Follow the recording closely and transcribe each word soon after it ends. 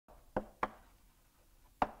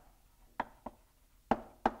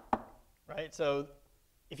right? So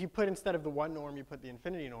if you put instead of the 1 norm, you put the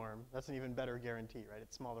infinity norm, that's an even better guarantee, right?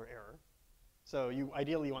 It's smaller error. So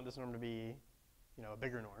ideally you want this norm to be, a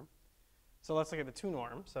bigger norm. So let's look at the 2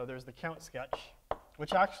 norm. So there's the CountSketch,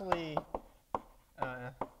 which actually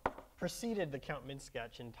preceded the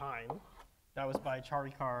CountMidSketch in time. That was by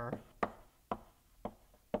Charikar,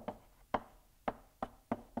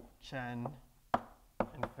 Chen,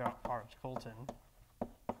 and Farage Colton.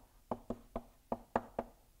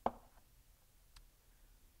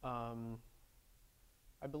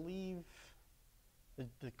 I believe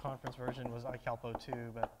the conference version was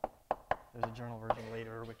iCalpo2, but there's a journal version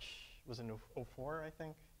later, which was in 04, I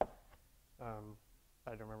think. I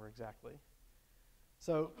don't remember exactly.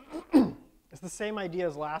 So it's the same idea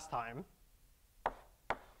as last time.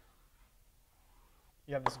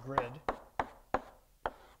 You have this grid,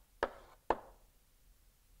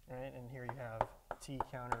 right? And here you have t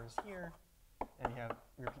counters here, and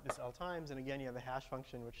you repeat this L times, and again you have a hash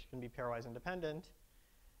function which can be pairwise independent,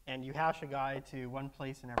 and you hash a guy to one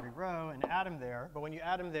place in every row and add him there. But when you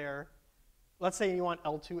add him there, let's say you want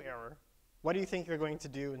L2 error. What do you think you're going to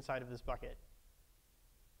do inside of this bucket?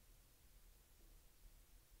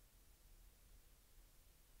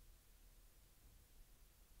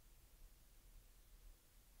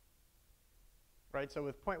 Right, so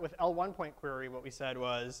with L1 point query, what we said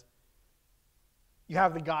was you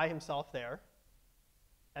have the guy himself there,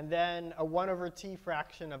 and then a 1 over t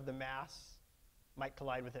fraction of the mass might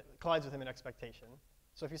collides with him in expectation.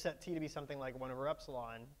 So if you set t to be something like 1 over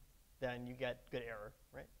epsilon, then you get good error,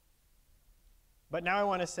 right? But now I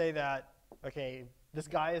want to say that, okay, this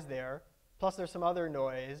guy is there, plus there's some other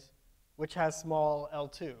noise which has small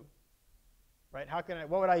L2, right?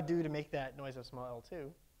 What would I do to make that noise have small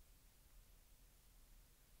L2?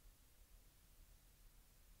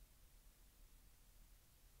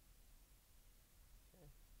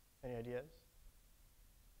 Any ideas?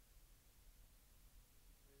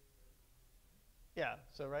 Yeah,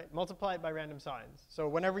 so right, multiply it by random signs. So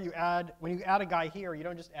when you add a guy here, you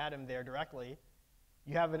don't just add him there directly.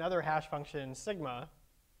 You have another hash function, sigma.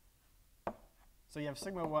 So you have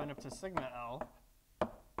sigma 1 up to sigma L,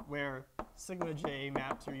 where sigma j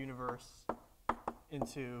maps your universe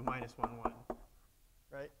into -1, 1,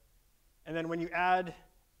 right? And then when you add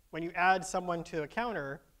someone to a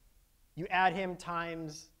counter, you add him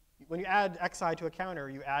times. When you add xi to a counter,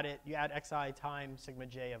 you add xi times sigma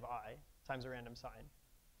j of I times a random sign,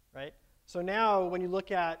 right? So now when you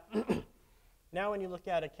look at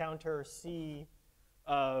a counter C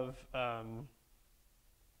of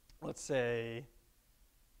let's say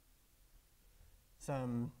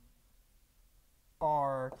some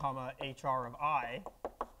r comma hr of I,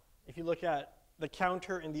 if you look at the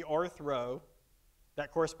counter in the rth row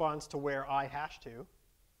that corresponds to where I hash to,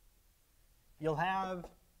 you'll have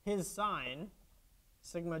his sign,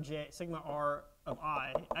 sigma r of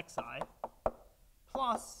I, xi,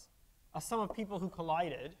 plus a sum of people who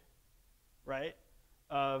collided, right,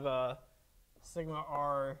 of sigma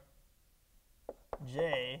r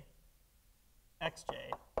j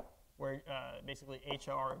xj, where basically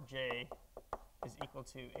hr of j is equal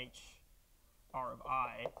to hr of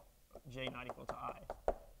I, j not equal to I.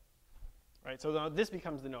 Right, so now this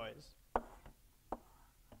becomes the noise.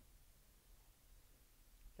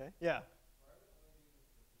 Okay, yeah?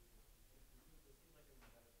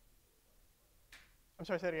 I'm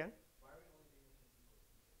sorry, say it again.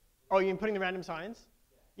 Oh, you mean putting the random signs?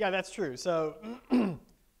 Yeah, that's true. So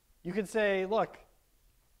you could say, look,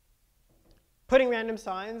 putting random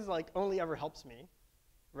signs only ever helps me,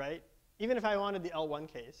 right? Even if I wanted the L1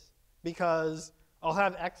 case, because I'll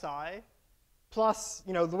have xi plus,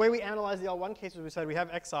 the way we analyze the L1 case was we said we have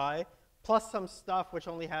xi plus some stuff which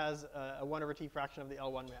only has a 1 over t fraction of the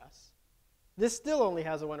L1 mass. This still only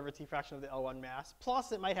has a 1 over t fraction of the L1 mass,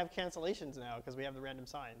 plus it might have cancellations now because we have the random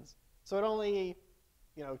signs. So it only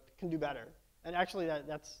can do better. And actually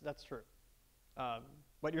that's true.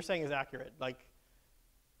 What you're saying is accurate.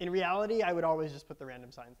 In reality, I would always just put the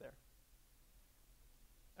random signs there.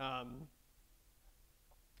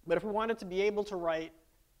 But if we wanted to be able to write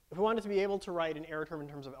an error term in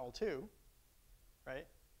terms of L2, right?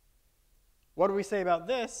 What do we say about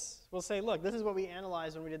this? We'll say, look, this is what we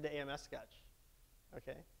analyzed when we did the AMS sketch.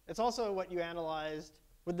 Okay. It's also what you analyzed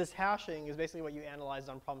with this hashing is basically what you analyzed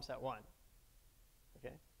on problem set 1.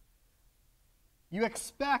 Okay. You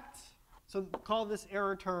expect, so call this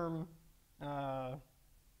error term, call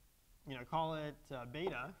it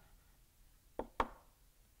beta,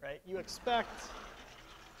 right? You expect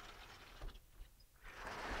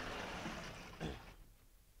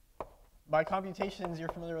by computations you're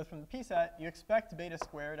familiar with from the p-set, you expect beta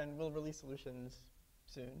squared, and we'll release solutions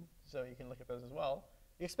soon, so you can look at those as well.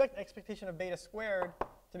 You expect expectation of beta squared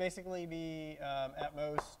to basically be at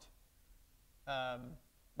most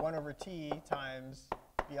 1 over t times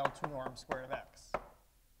the L2 norm squared of x,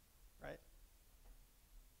 right?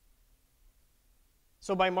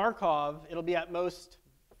 So by Markov, it'll be at most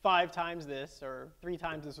 5 times this, or 3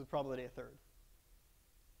 times this with probability a third,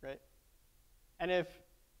 right? And if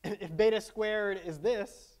beta squared is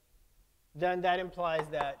this, then that implies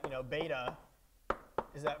that beta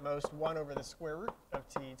is at most 1 over the square root of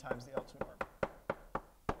t times the L2 norm.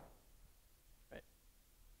 Right?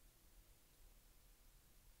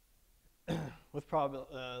 With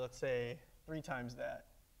let's say 3 times that,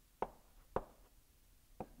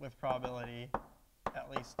 with probability at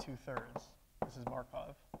least 2/3. This is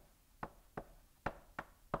Markov.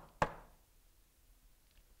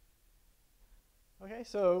 Okay,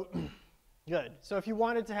 so good. So if you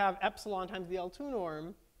wanted to have epsilon times the L2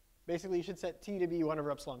 norm, basically you should set t to be 1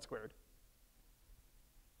 over epsilon squared.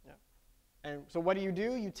 Yeah. And so what do?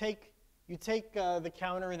 You take the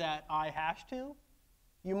counter that I hashed to,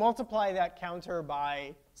 you multiply that counter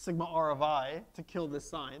by sigma r of I to kill this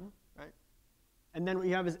sign, right? And then what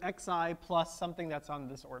you have is xi plus something that's on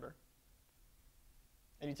this order.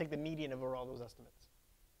 And you take the median over all those estimates.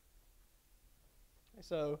 Okay,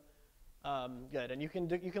 so good. And you can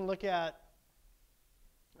look at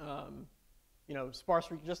sparse,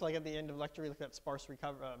 just like at the end of lecture, we looked at sparse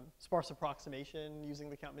approximation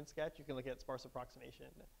using the CountSketch. You can look at sparse approximation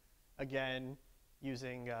again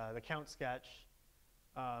using the CountSketch.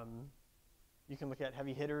 You can look at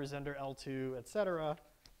heavy hitters under L2, et cetera.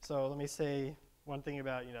 So let me say one thing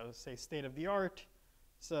about, say state of the art.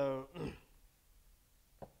 So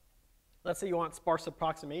let's say you want sparse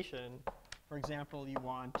approximation. For example, you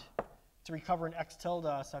want to recover an x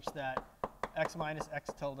tilde such that x minus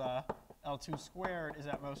x tilde L2 squared is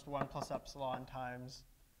at most 1 plus epsilon times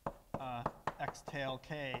x tail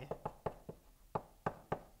k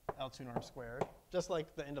L2 norm squared, just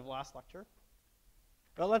like the end of last lecture.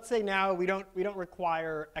 But let's say now we don't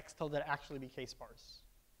require x tilde to actually be k-sparse.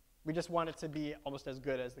 We just want it to be almost as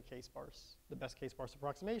good as the k-sparse, the best k-sparse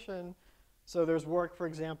approximation. So there's work, for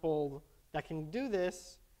example, that can do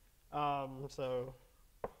this. So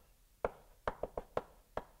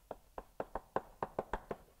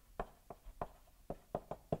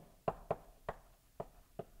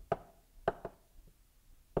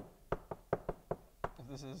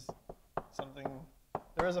this is something,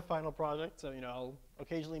 there is a final project, so I'll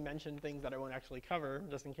occasionally mention things that I won't actually cover,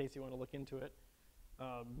 just in case you want to look into it.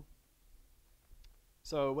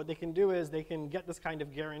 So what they can do is they can get this kind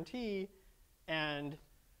of guarantee, and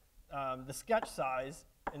the sketch size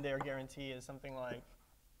in their guarantee is something like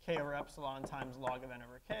k over epsilon times log of n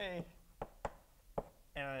over k,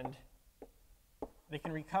 and they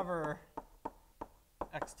can recover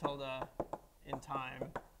x tilde in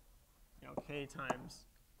time, k times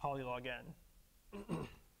polylog n.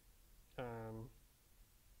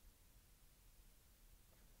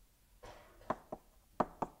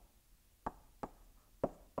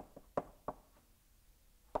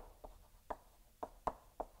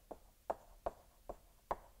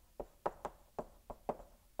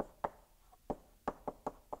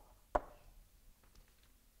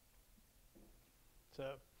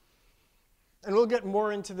 And we'll get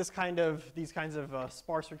more into these kinds of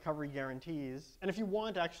sparse recovery guarantees. And if you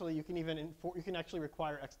want, actually, you can actually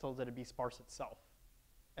require x tilde to be sparse itself,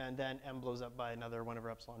 and then m blows up by another 1 over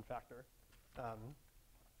epsilon factor.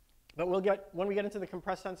 But when we get into the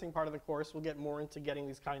compressed sensing part of the course, we'll get more into getting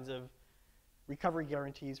these kinds of recovery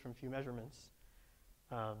guarantees from few measurements.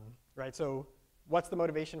 Right? So what's the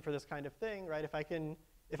motivation for this kind of thing? Right? If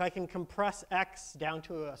I can compress x down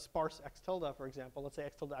to a sparse x tilde, for example, let's say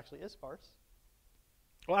x tilde actually is sparse.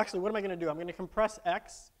 Well, actually, what am I going to do? I'm going to compress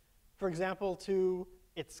x, for example, to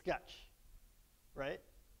its sketch, right?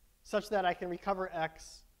 Such that I can recover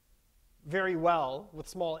x very well with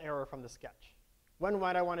small error from the sketch. When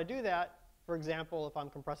might I want to do that? For example, if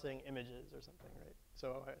I'm compressing images or something, right?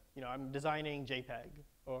 So, I'm designing JPEG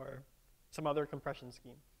or some other compression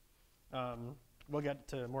scheme. We'll get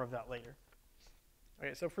to more of that later.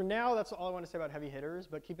 Okay, so for now, that's all I want to say about heavy hitters,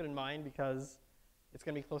 but keep it in mind because it's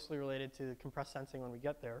going to be closely related to compressed sensing when we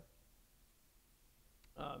get there.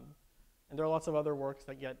 And there are lots of other works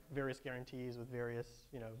that get various guarantees with various,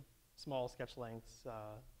 small sketch lengths,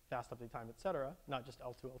 fast update time, et cetera, not just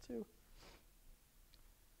L2, L2.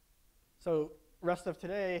 So rest of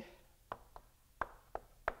today,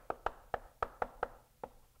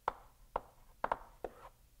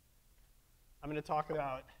 I'm going to talk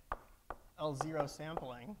about L0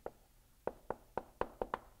 sampling,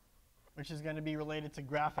 which is going to be related to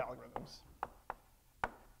graph algorithms.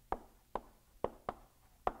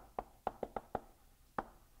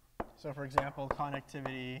 So for example,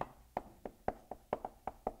 connectivity,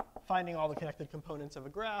 finding all the connected components of a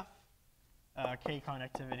graph, K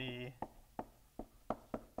connectivity.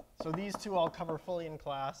 So these two I'll cover fully in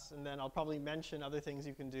class, and then I'll probably mention other things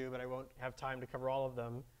you can do, but I won't have time to cover all of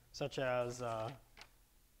them, such as, let's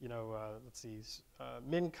see,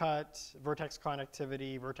 min cut, vertex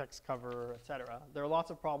connectivity, vertex cover, et cetera. There are lots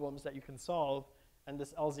of problems that you can solve, and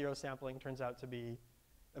this L0 sampling turns out to be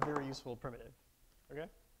a very useful primitive. Okay?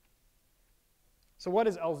 So what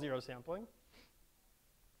is L0 sampling?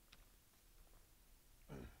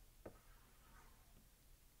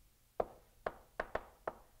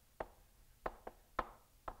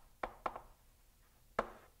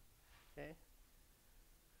 Okay.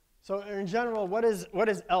 So in general, what is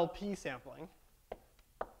LP sampling?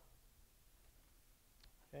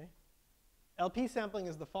 Okay. LP sampling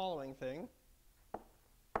is the following thing.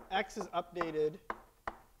 X is updated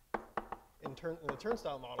in the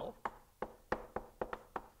turnstile model.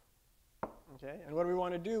 Okay, and what do we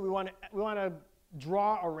want to do? We want to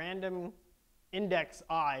draw a random index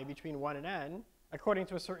I between 1 and n according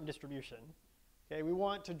to a certain distribution. Okay, we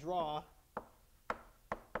want to draw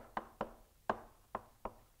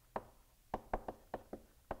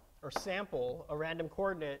or sample a random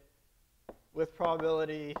coordinate with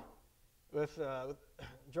probability,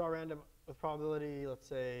 draw random with probability, let's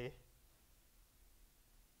say,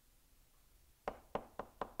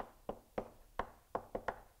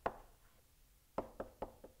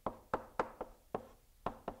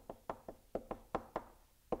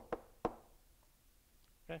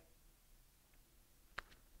 okay.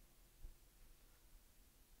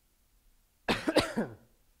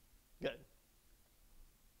 Good.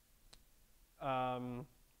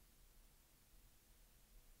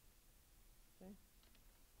 Okay.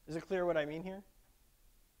 Is it clear what I mean here?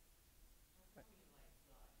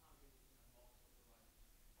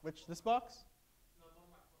 Which, this box?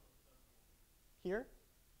 Here?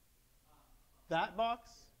 That box?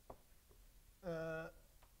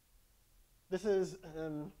 This is,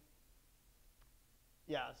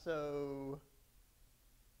 yeah, so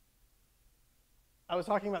I was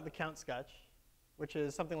talking about the CountSketch, which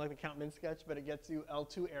is something like the CountMinSketch, but it gets you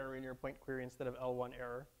L2 error in your point query instead of L1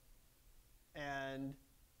 error. And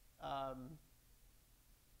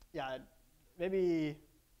yeah, maybe,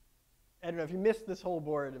 I don't know, if you missed this whole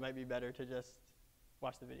board, it might be better to just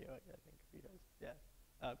watch the video, I think, for you guys.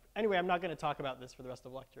 Yeah. Anyway, I'm not going to talk about this for the rest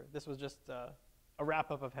of the lecture. This was just a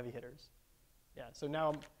wrap-up of heavy hitters. Yeah, so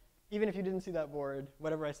now, even if you didn't see that board,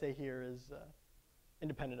 whatever I say here is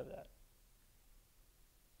independent of that.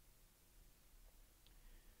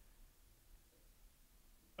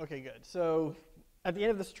 Okay, good. So at the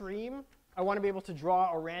end of the stream, I want to be able to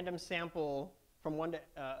draw a random sample from one to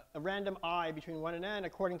a random I between 1 and n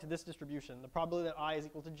according to this distribution. The probability that I is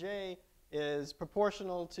equal to j is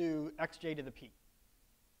proportional to xj to the p.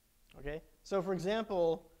 Okay? So for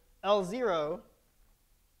example, L0,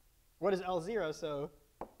 what is L0? So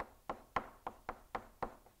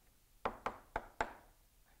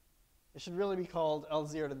it should really be called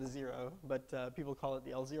L0 to the 0, but people call it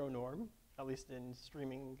the L0 norm, at least in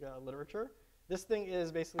streaming literature. This thing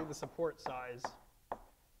is basically the support size,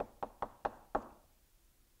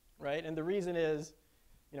 right? And the reason is,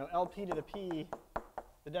 LP to the p,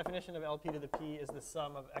 the definition of LP to the p is the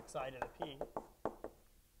sum of xi to the p.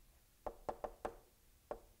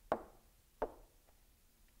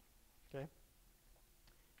 Okay?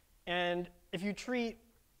 And if you treat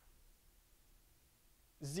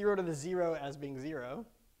 0 to the 0 as being 0,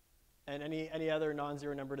 and any other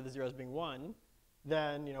non-zero number to the 0 as being 1,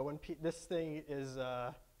 then when this thing is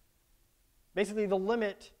basically the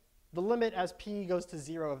limit as p goes to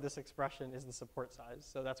 0 of this expression is the support size.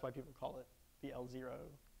 So that's why people call it the L0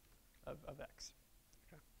 of x.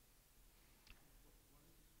 Okay.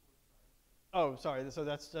 Oh, sorry. So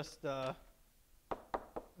that's just the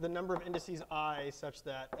number of indices I such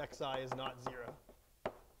that xi is not 0.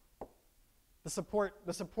 This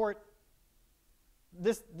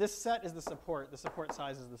set is the support. The support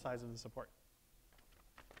size is the size of the support.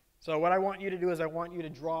 So what I want you to do is I want you to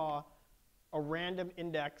draw a random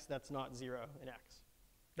index that's not 0 in x.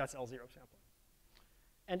 That's L0 sampling.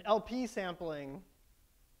 And LP sampling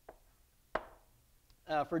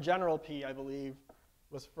for general P, I believe,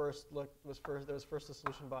 was first a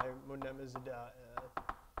solution by Monemezadeh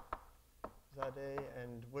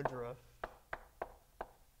and Woodruff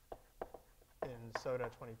in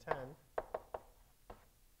SOTA 2010.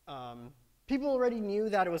 People already knew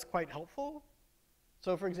that it was quite helpful.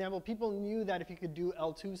 So for example, people knew that if you could do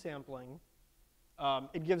L2 sampling,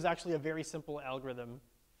 it gives actually a very simple algorithm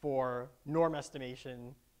for norm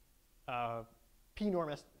estimation,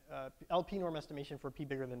 LP norm estimation for p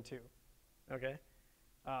bigger than 2. Okay?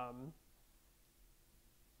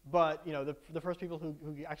 But you know, the first people who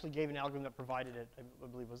actually gave an algorithm that provided it, I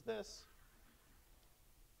believe, was this.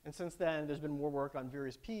 And since then, there's been more work on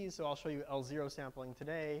various p's, so I'll show you L0 sampling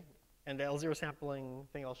today. And the L0 sampling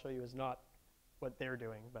thing I'll show you is not what they're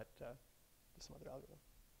doing, but just some other algorithm.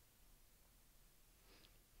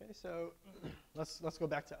 Okay, so let's go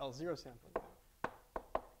back to L0 sampling.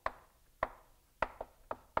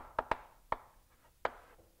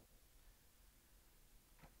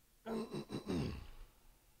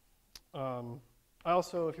 I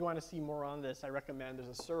also, if you want to see more on this, I recommend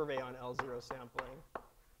there's a survey on L0 sampling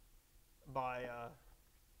by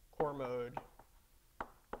Core Mode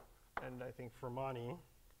and I think Fermani.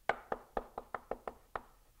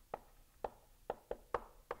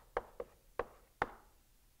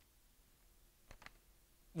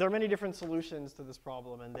 There are many different solutions to this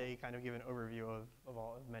problem, and they kind of give an overview of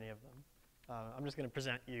many of them. I'm just going to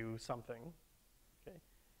present you something. Okay?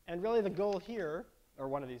 And really the goal here, or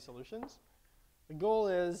one of these solutions, the goal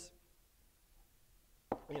is,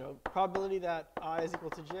 you know, probability that I is equal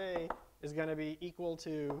to j is going to be equal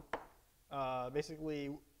to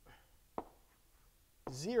basically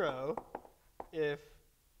 0 if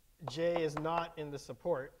j is not in the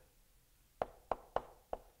support.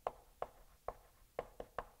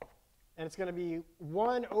 And it's going to be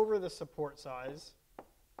 1 over the support size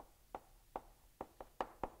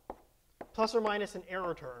plus or minus an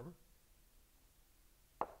error term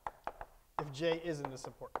if j is in the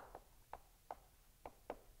support.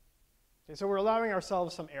 Okay, so we're allowing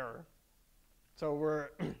ourselves some error. So we're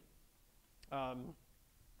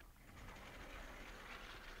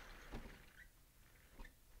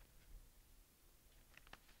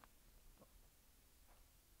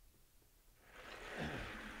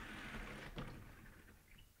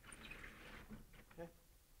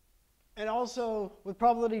and also, with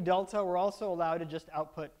probability delta, we're also allowed to just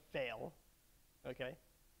output fail. Okay?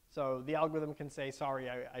 So the algorithm can say, sorry,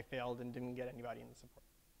 I failed and didn't get anybody in the support.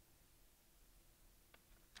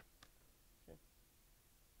 Okay.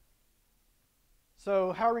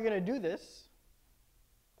 So how are we going to do this?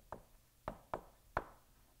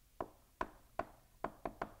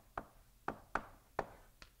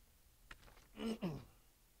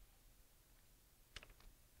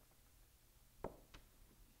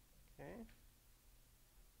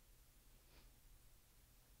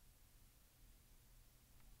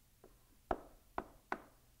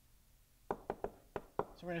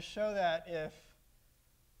 So we're going to show that if,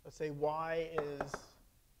 let's say, y is,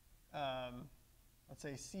 let's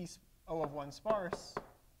say, C O of 1 sparse,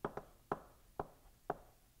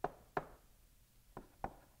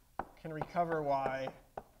 can recover y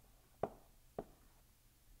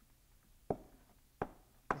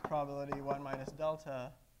with probability 1 minus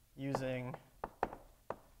delta using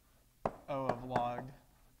O of log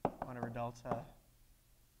 1 over delta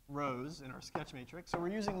rows in our sketch matrix. So we're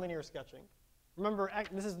using linear sketching. Remember,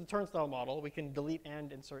 this is the turnstile model. We can delete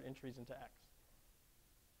and insert entries into X.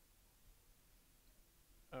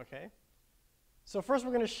 Okay. So first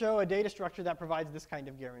we're going to show a data structure that provides this kind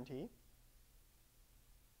of guarantee.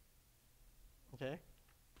 Okay.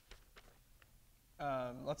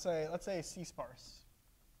 Let's say C sparse.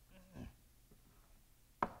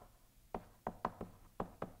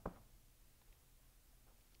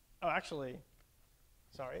 Oh, actually,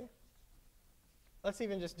 sorry. Let's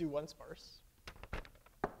even just do 1 sparse.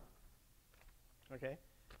 Okay.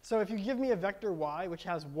 So if you give me a vector y which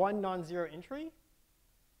has 1 non-zero entry,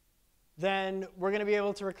 then we're going to be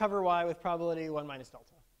able to recover y with probability 1 minus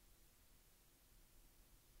delta.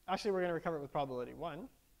 Actually, we're going to recover it with probability 1.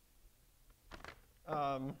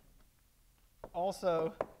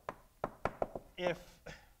 Also, if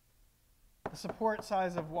the support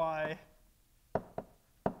size of y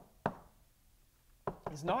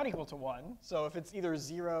is not equal to 1, so if it's either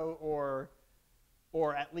 0 or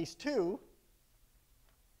at least 2,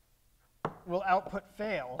 we'll output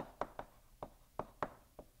fail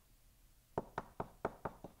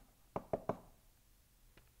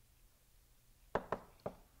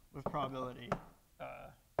with probability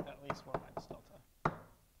at least 1 minus delta.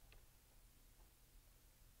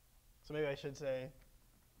 So maybe I should say,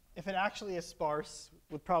 if it actually is sparse,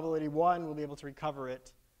 with probability 1, we'll be able to recover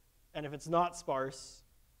it. And if it's not sparse,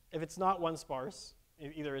 if it's not 1 sparse,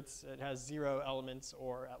 either it has 0 elements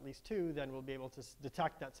or at least 2, then we'll be able to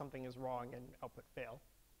detect that something is wrong and output fail.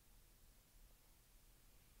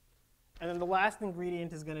 And then the last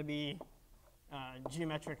ingredient is going to be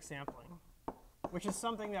geometric sampling, which is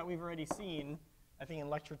something that we've already seen, I think, in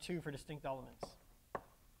lecture 2 for distinct elements.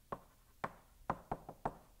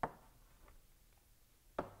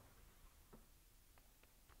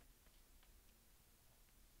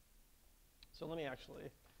 actually.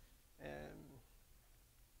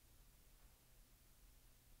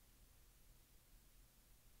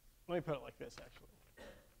 Let me put it like this, actually.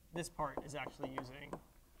 This part is actually using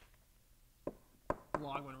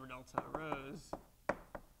log 1 over delta rows.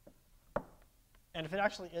 And if it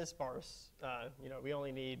actually is sparse, we're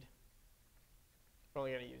only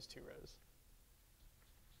going to use 2 rows.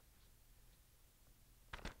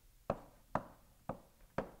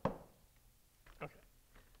 OK.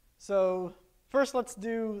 So first, let's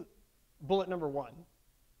do bullet number 1.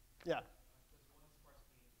 Yeah.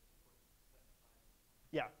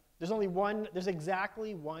 Yeah. There's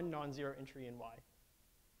exactly one non-zero entry in Y.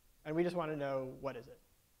 And we just want to know what is it.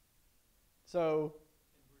 So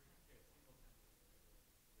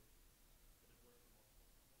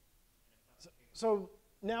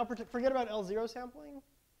now forget about L0 sampling.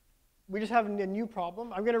 We just have a new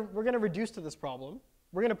problem. We're going to reduce to this problem.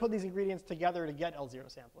 We're going to put these ingredients together to get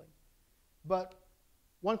L0 sampling. But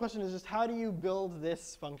one question is just how do you build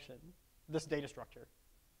this function, this data structure?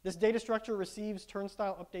 This data structure receives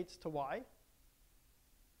turnstile updates to Y.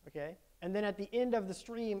 Okay? And then at the end of the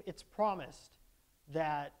stream, it's promised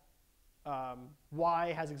that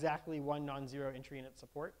Y has exactly one non-zero entry in its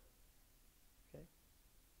support. Okay?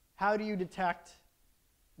 How do you detect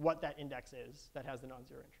what that index is that has the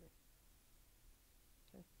non-zero entry?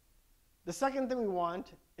 Okay? The second thing we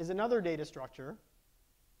want is another data structure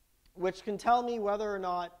which can tell me whether or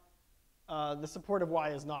not the support of Y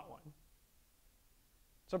is not 1.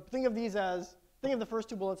 So think of the first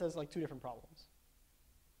 2 bullets as like 2 different problems.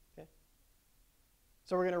 Okay?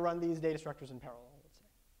 So we're going to run these data structures in parallel, let's say.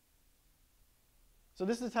 So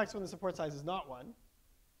this detects when the support size is not 1.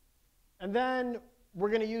 And then we're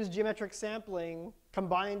going to use geometric sampling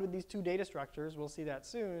combined with these 2 data structures, we'll see that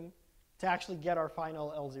soon, to actually get our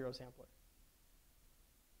final L0 sampler.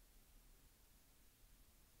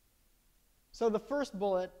 So the first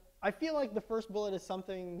bullet, I feel like the first bullet is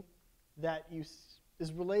something that is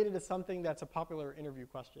related to something that's a popular interview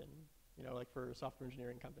question, like for software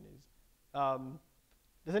engineering companies.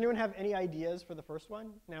 Does anyone have any ideas for the first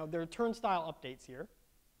one? Now, there are turnstile updates here.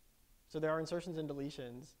 So there are insertions and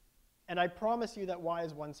deletions. And I promise you that Y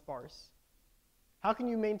is 1 sparse. How can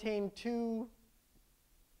you maintain two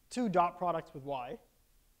dot products with Y?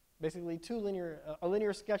 Basically, a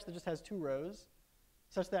linear sketch that just has 2 rows,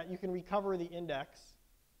 such that you can recover the index.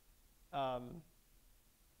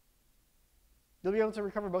 You'll be able to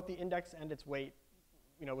recover both the index and its weight,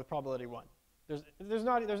 with probability 1. There's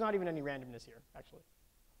not even any randomness here, actually.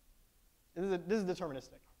 This is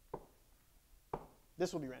deterministic.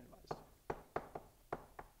 This will be randomized.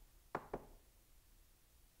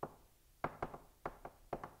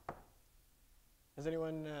 Has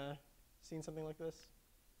anyone seen something like this?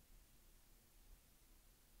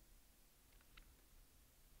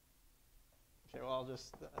 Okay, well,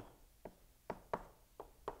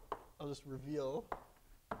 I'll just reveal.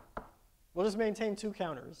 We'll just maintain 2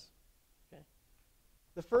 counters. Okay.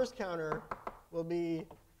 The first counter will be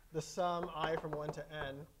the sum I from 1 to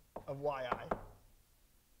n of yi.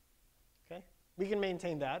 Okay. We can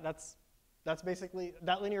maintain that. That's basically,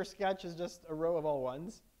 that linear sketch is just a row of all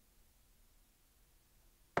 1s.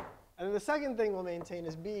 And then the second thing we'll maintain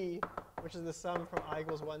is b, which is the sum from I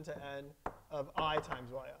equals 1 to n of I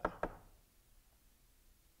times yi.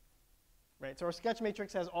 Right, so our sketch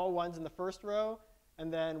matrix has all 1s in the first row,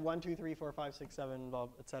 and then 1, 2, 3, 4, 5, 6, 7,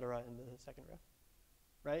 et cetera, in the second row.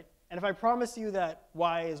 Right? And if I promise you that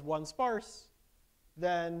y is 1 sparse,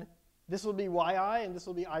 then this will be yi, and this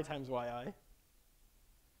will be I times yi.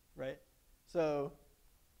 Right? So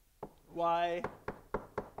y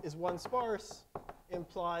is 1 sparse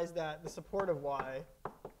implies that the support of y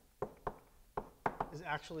is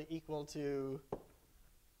actually equal to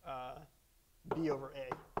b over a.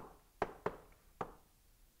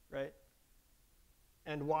 Right?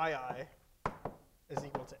 And yi is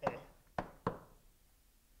equal to a.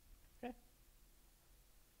 Okay?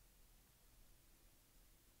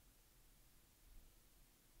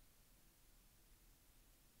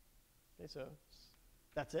 Okay, so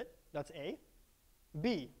that's it. That's a.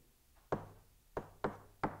 B.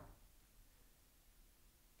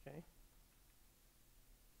 Okay.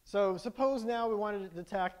 So suppose now we wanted to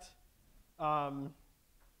detect,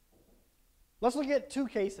 let's look at 2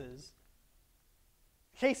 cases.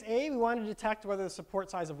 Case A, we want to detect whether the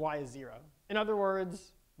support size of y is 0. In other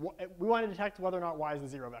words, we want to detect whether or not y is the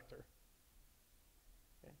 0 vector.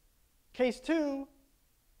 Okay. Case 2,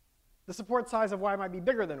 the support size of y might be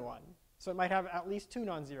bigger than 1. So it might have at least 2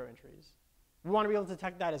 non-zero entries. We want to be able to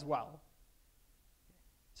detect that as well.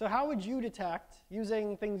 So how would you detect,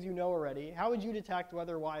 using things you know already, how would you detect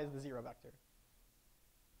whether y is the 0 vector?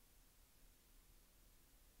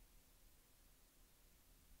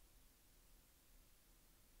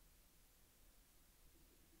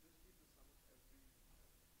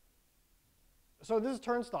 so this is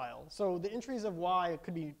turnstile. So the entries of y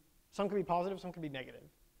could be, some could be positive, some could be negative.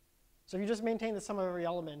 So if you just maintain the sum of every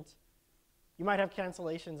element, you might have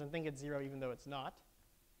cancellations and think it's 0 even though it's not.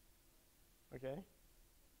 Okay?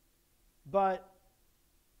 But,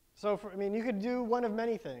 so for, I mean, you could do one of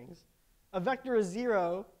many things. A vector is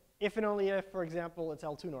 0 if and only if, for example, its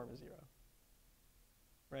L2 norm is 0.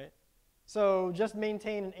 Right? So just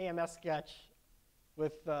maintain an AMS sketch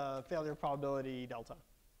with failure probability delta.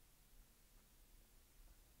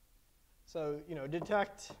 So, you know,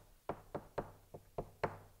 detect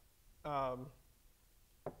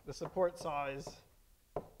the support size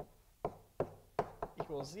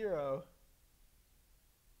equals 0.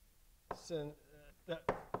 Since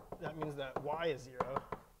that means that y is 0.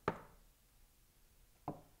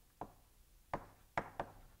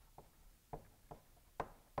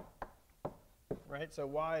 Right? So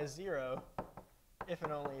y is 0 if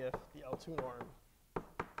and only if the L2 norm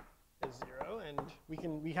is 0, and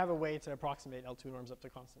we have a way to approximate L2 norms up to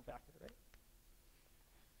constant factor, right?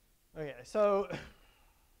 Okay, so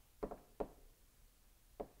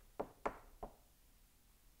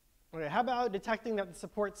okay, how about detecting that the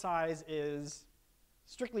support size is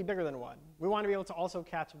strictly bigger than 1? We want to be able to also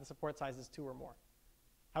catch if the support size is 2 or more.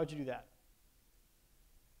 How would you do that?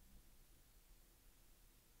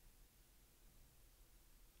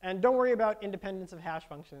 And don't worry about independence of hash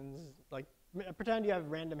functions. Like, pretend you have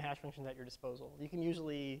random hash functions at your disposal. You can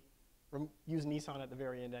usually use Nissan at the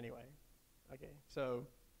very end anyway. Okay, so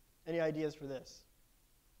any ideas for this?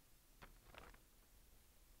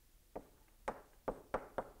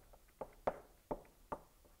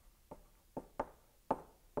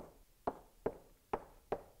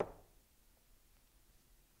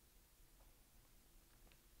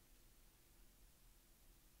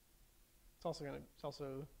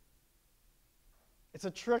 It's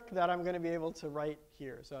a trick that I'm going to be able to write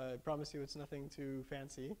here. So I promise you it's nothing too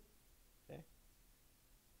fancy. Okay.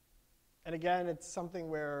 And again, it's something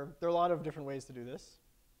where there are a lot of different ways to do this.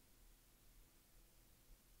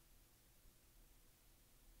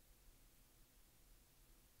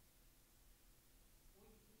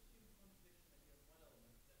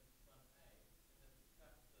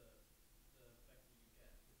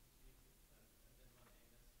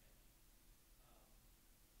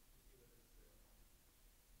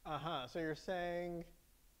 So you're saying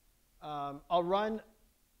I'll run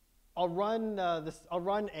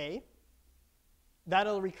A.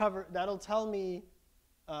 That'll tell me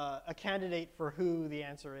a candidate for who the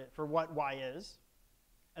answer is, for what y is,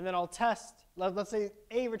 and then I'll test. Let's say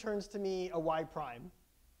A returns to me a y prime,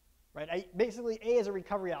 right? Basically, A is a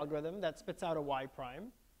recovery algorithm that spits out a y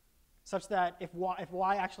prime, such that if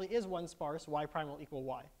y actually is one sparse, y prime will equal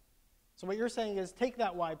y. So what you're saying is take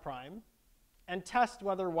that y prime and test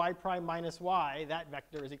whether y prime minus y, that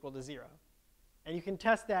vector, is equal to 0. And you can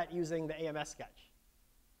test that using the AMS sketch,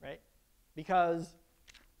 right? Because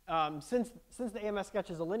since the AMS sketch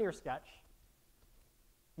is a linear sketch,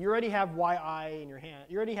 you already have yi in your hand.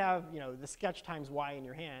 You already have, you know, the sketch times y in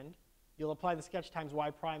your hand. You'll apply the sketch times y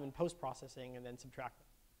prime in post-processing and then subtract them.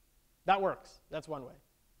 That works. That's one way.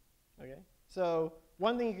 Okay? So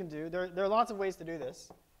one thing you can do, there are lots of ways to do this.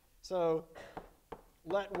 So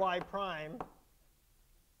let y prime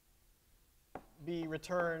be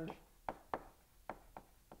returned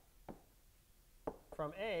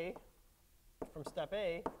from A, from step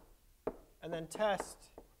A, and then test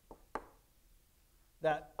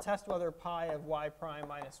whether pi of y prime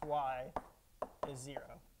minus y is 0,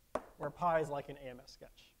 where pi is like an AMS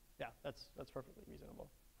sketch. Yeah, that's perfectly reasonable.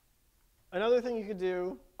 Another thing you could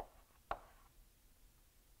do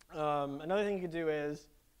is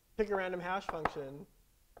pick a random hash function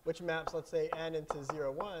which maps, let's say, n into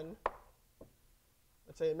 0, 1.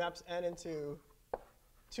 Let's say it maps n into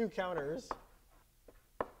 2 counters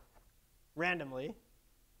randomly,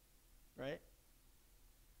 right?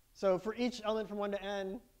 So for each element from 1 to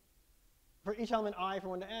n, for each element I from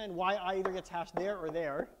 1 to n, yi either gets hashed there or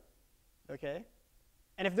there, okay?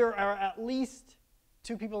 And if there are at least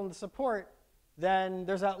 2 people in the support, then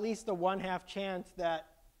there's at least a 1/2 chance that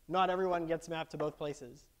not everyone gets mapped to both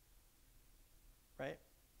places, right?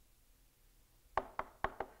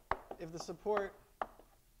 If the support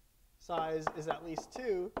size is at least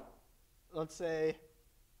 2, let's say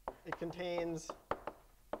it contains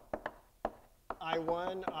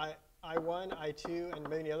I1, I2, and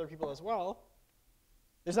many other people as well,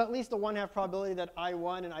 there's at least a 1/2 probability that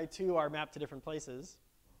I1 and I2 are mapped to different places.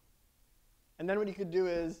 And then what you could do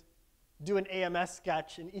is do an AMS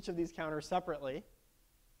sketch in each of these counters separately,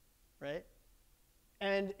 right?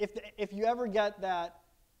 And if you ever get that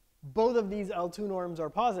both of these L2 norms are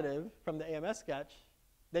positive from the AMS sketch,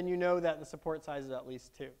 then you know that the support size is at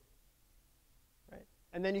least 2. Right?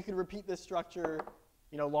 And then you can repeat this structure,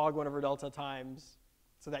 log 1 over delta times,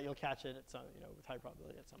 so that you'll catch it at some, with high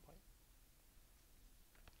probability at some point.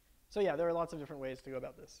 So yeah, there are lots of different ways to go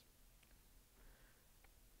about this.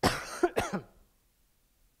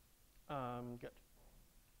 Good.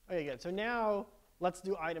 Okay, good. So now let's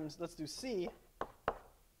do items. Let's do C,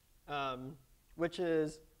 which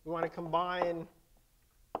is we want to combine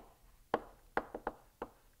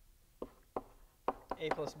A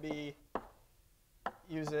plus B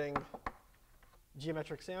using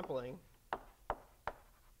geometric sampling.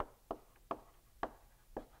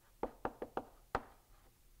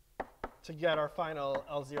 To get our final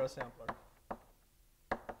L0 sampler.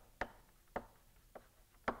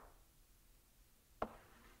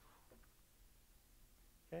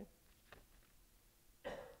 Okay.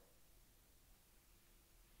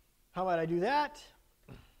 How might I do that?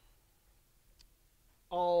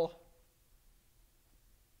 I'll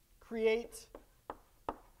create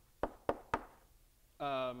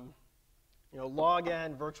log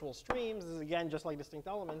n virtual streams. This is again just like distinct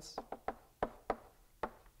elements.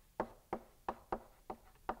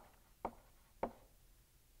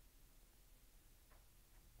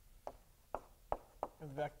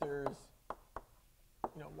 Vectors,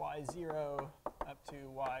 y0 up to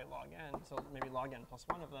y log n, so maybe log n plus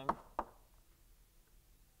 1 of them.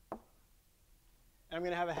 And I'm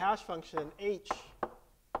going to have a hash function h,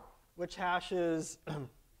 which hashes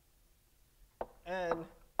n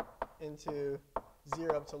into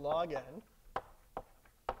 0 up to log n,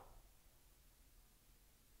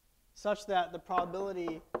 such that the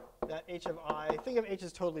probability that h of I, think of h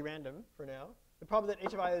as totally random for now, the probability that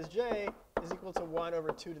h of I is j is equal to 1 over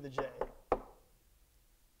 2 to the j.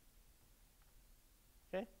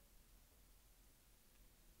 Okay?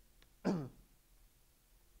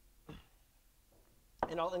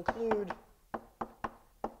 And I'll include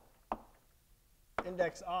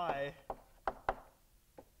index I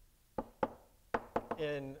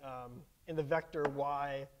in the vector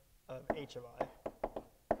y of h of I.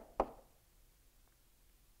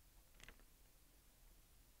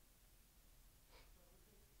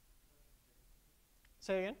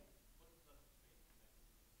 Say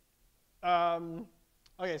again?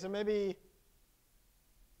 Okay, so maybe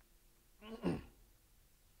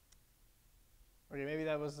maybe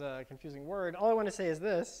that was a confusing word. All I want to say is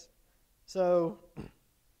this. So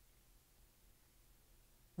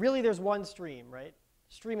really there's one stream, right?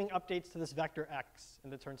 Streaming updates to this vector x in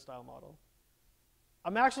the turnstile model.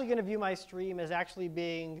 I'm actually going to view my stream as actually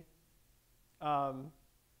being kind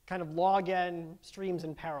of log n streams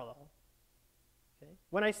in parallel. Okay?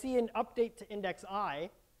 When I see an update to index I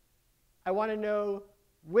want to know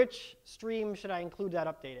which stream should I include that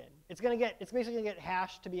update in. It's basically going to get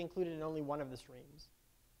hashed to be included in only one of the streams.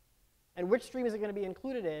 And which stream is it going to be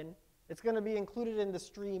included in? It's going to be included in the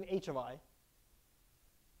stream h of I.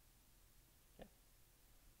 Okay.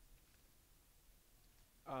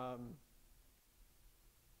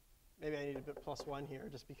 Maybe I need to put plus 1 here,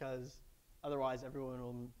 just because otherwise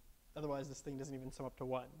otherwise this thing doesn't even sum up to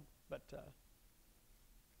 1. But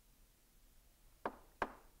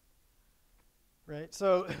right.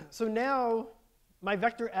 So now my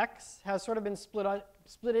vector x has sort of been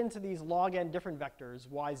split into these log n different vectors,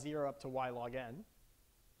 y0 up to y log n.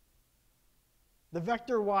 The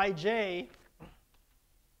vector yj,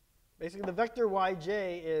 basically the vector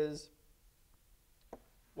yj is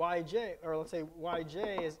yj, or let's say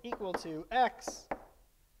yj is equal to x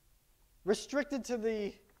restricted to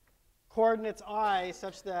the coordinates I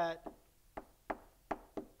such that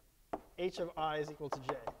h of I is equal to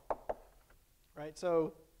j. Right?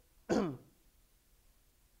 So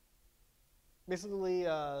basically,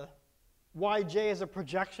 yj is a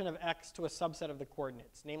projection of x to a subset of the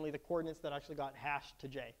coordinates, namely the coordinates that actually got hashed to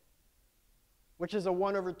j, which is a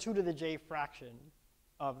 1 over 2 to the j fraction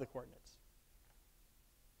of the coordinates.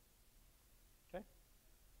 Okay?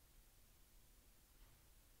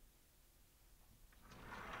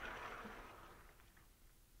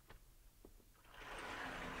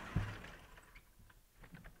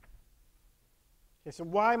 Okay, so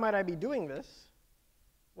why might I be doing this?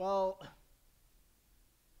 Well,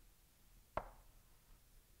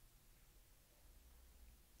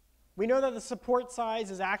 we know that the support size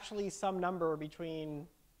is actually some number between,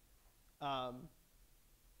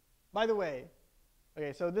 by the way,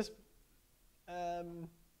 okay, so this, let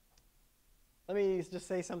me just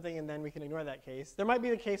say something and then we can ignore that case. There might be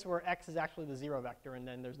the case where x is actually the 0 vector and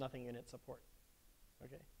then there's nothing in its support.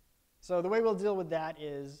 Okay, so the way we'll deal with that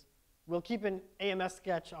is we'll keep an AMS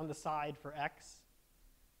sketch on the side for x.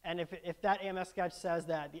 And if that AMS sketch says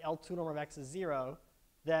that the L2 norm of x is 0,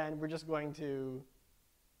 then we're just going to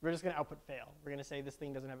output fail. We're going to say this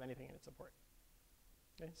thing doesn't have anything in its support.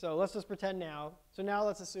 Okay, so let's just pretend now. So now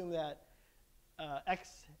let's assume that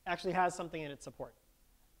x actually has something in its support.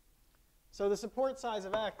 So the support size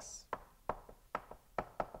of x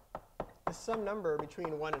is some number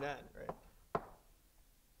between 1 and n, right?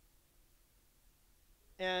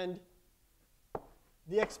 And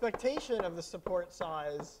the expectation of the support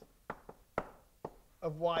size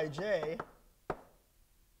of yj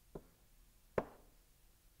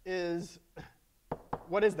is,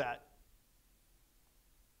 what is that?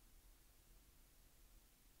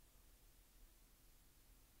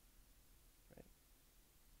 Right.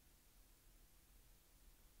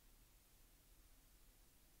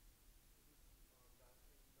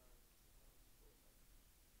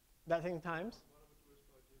 That thing times?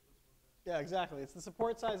 Yeah, exactly. It's the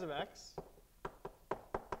support size of x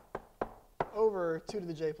over 2 to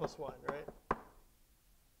the j plus 1, right?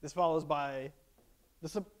 This follows by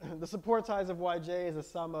the support size of yj is a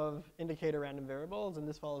sum of indicator random variables, and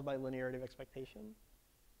this follows by linearity of expectation.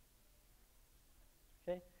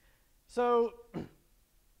 Okay, so,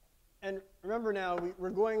 and remember now, we're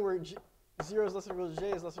going where 0 is less than or equal to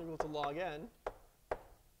j is less than or equal to log n.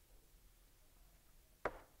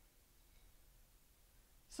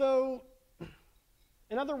 So,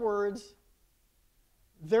 in other words,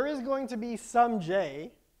 there is going to be some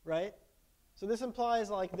j, right? So this implies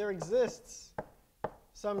like there exists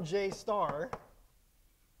some j star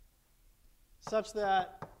such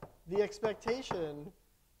that the expectation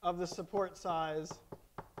of the support size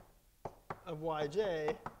of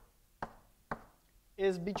yj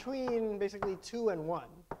is between basically 2 and 1.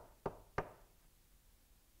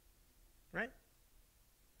 Right?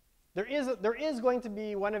 There is going to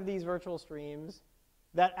be one of these virtual streams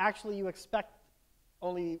that actually you expect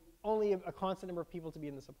only a constant number of people to be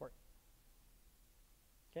in the support.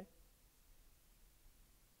 Okay?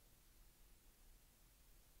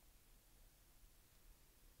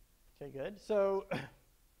 Okay, good. So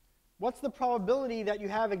what's the probability that you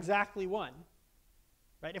have exactly 1?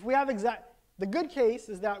 Right? If we have the good case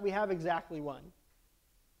is that we have exactly 1.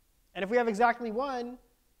 And if we have exactly 1,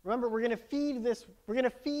 remember, we're going to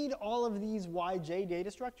feed all of these yj data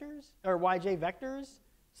structures, or yj vectors,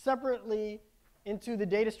 separately into the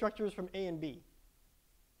data structures from A and B.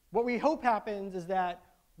 What we hope happens is that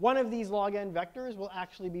one of these log n vectors will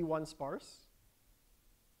actually be 1 sparse.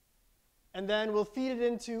 And then we'll feed it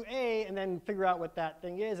into A and then figure out what that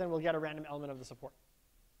thing is, and we'll get a random element of the support.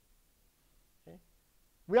 Okay?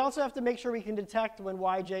 We also have to make sure we can detect when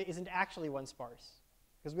yj isn't actually 1 sparse,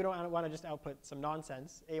 because we don't want to just output some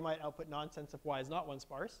nonsense. A might output nonsense if y is not 1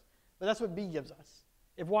 sparse, but that's what B gives us.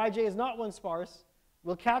 If yj is not 1 sparse,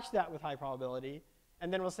 we'll catch that with high probability,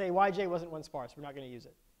 and then we'll say yj wasn't 1 sparse. We're not going to use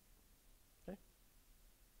it. Okay?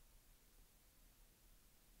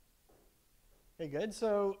 Okay, good.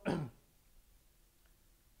 So,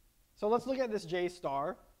 so let's look at this j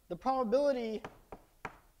star. The probability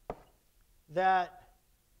that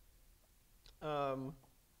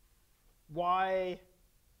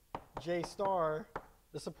yj star,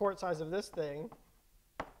 the support size of this thing,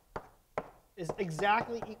 is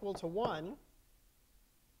exactly equal to 1.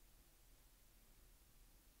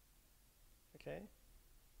 Okay.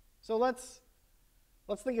 So let's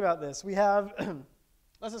think about this. We have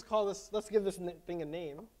let's give this thing a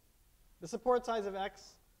name. The support size of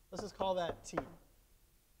x, let's just call that t.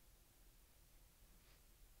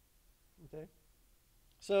 Okay.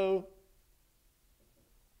 So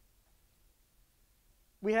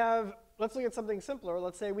we have, let's look at something simpler.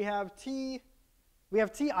 Let's say we have t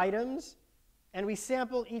items, and we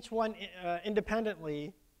sample each one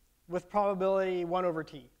independently with probability 1 over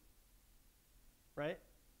t. Right?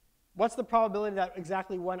 What's the probability that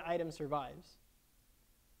exactly 1 item survives?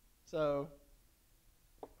 So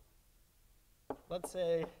let's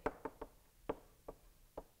say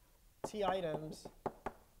t items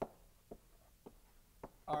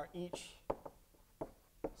are each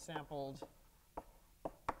sampled,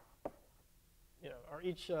 are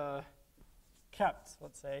each kept,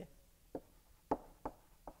 let's say,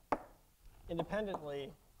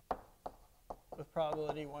 independently with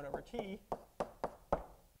probability 1 over t.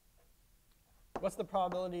 What's the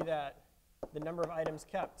probability that the number of items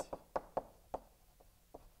kept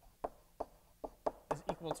is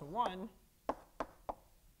equal to 1?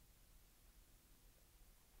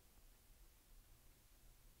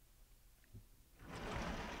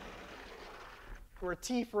 Where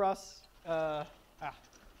t for us,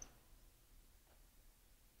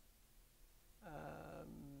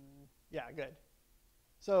 yeah, good.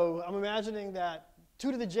 So I'm imagining that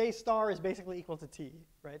 2 to the j star is basically equal to t,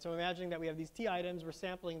 right? So imagining that we have these t items, we're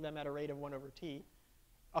sampling them at a rate of 1 over t,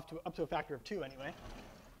 up to a factor of 2 anyway.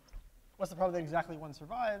 What's the probability that exactly one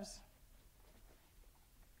survives?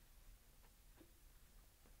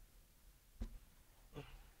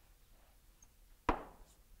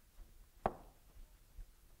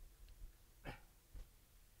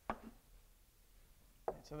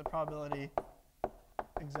 So the probability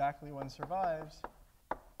exactly one survives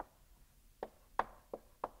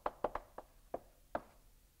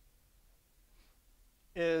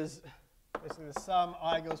is basically the sum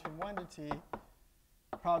I goes from 1 to t,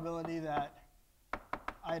 probability that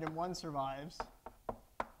item 1 survives,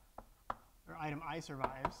 or item I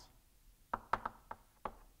survives,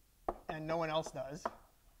 and no one else does.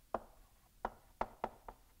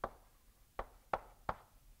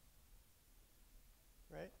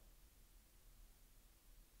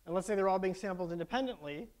 And let's say they're all being sampled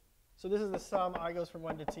independently. So this is the sum I goes from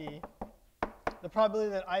 1 to t. The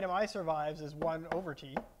probability that item I survives is 1 over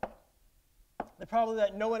t. The probability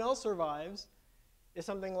that no one else survives is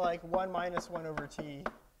something like 1 minus 1 over t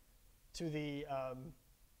to the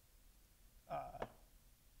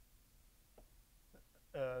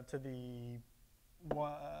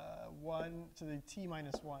one to the t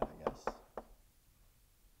minus 1, I guess.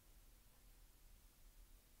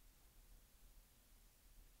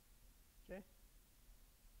 Okay.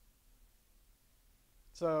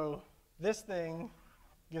 So this thing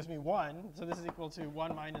gives me 1. So this is equal to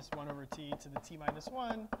 1 minus 1 over t to the t minus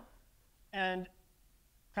 1. And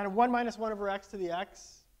kind of 1 minus 1 over x to the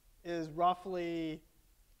x is roughly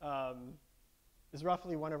 1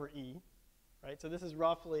 over e, right? So this is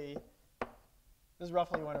roughly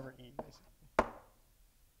 1 over e, basically.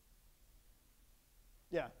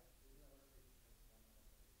 Yeah.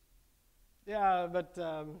 Yeah, but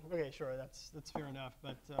okay, sure, that's fair enough.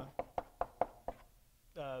 But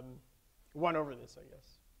 1 over this, I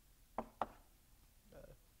guess.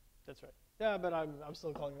 That's right. Yeah, but I'm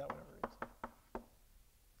still calling that 1 over it.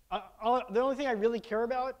 The only thing I really care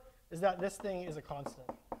about is that this thing is a constant.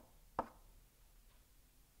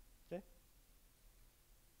 Okay?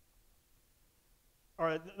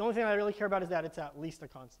 Or the only thing I really care about is that it's at least a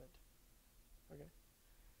constant. Okay?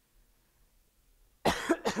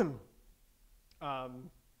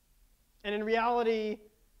 And in reality,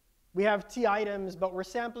 we have t items, but we're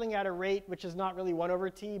sampling at a rate which is not really 1 over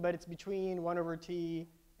t, but it's between 1 over t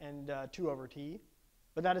and 2 over t.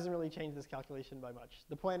 But that doesn't really change this calculation by much.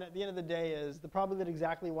 The point at the end of the day is the probability that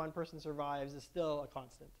exactly one person survives is still a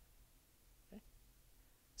constant. Okay?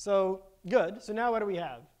 So good. So now what do we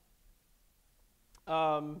have?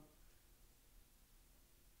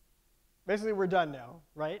 Basically, we're done now,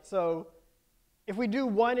 right? So if we do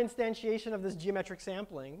one instantiation of this geometric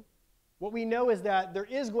sampling, what we know is that there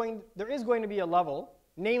is going to be a level,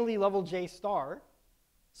 namely level j star,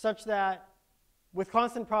 such that with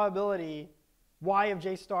constant probability, y of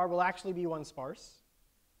j star will actually be 1 sparse.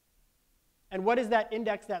 And what is that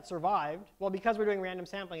index that survived? Well, because we're doing random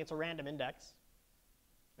sampling, it's a random index.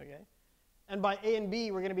 Okay? And by a and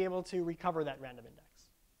b, we're going to be able to recover that random index.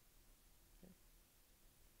 Okay?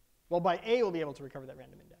 Well, by a, we'll be able to recover that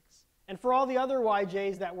random index. And for all the other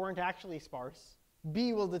yj's that weren't actually sparse,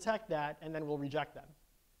 b will detect that, and then we'll reject them.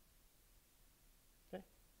 Okay?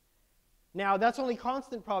 Now, that's only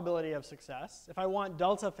constant probability of success. If I want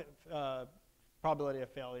delta probability of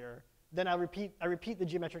failure, then I repeat the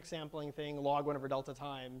geometric sampling thing log 1 over delta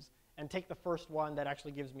times and take the first one that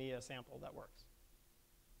actually gives me a sample that works.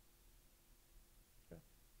 Okay.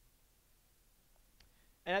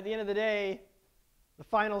 And at the end of the day, the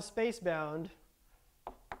final space bound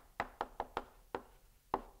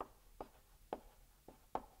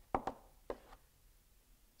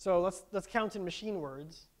so let's count in machine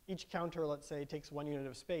words. Each counter, let's say, takes 1 unit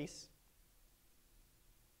of space.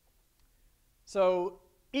 So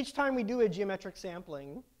each time we do a geometric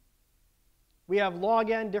sampling, we have log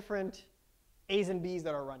n different a's and b's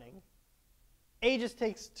that are running. A just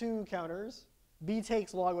takes 2 counters. B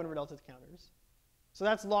takes log 1 over delta counters. So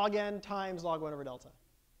that's log n times log 1 over delta.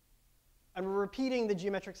 And we're repeating the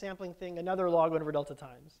geometric sampling thing another log 1 over delta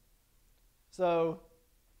times. So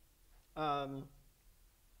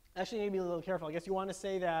actually, you need to be a little careful. I guess you want to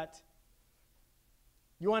say that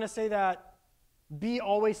B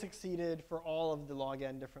always succeeded for all of the log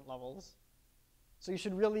n different levels. So you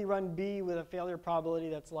should really run B with a failure probability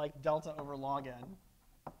that's like delta over log n,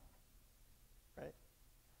 right?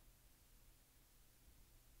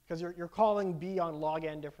 Because you're calling B on log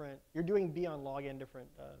n different, you're doing B on log n different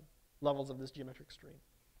levels of this geometric stream.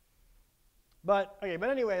 But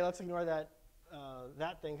anyway, let's ignore that.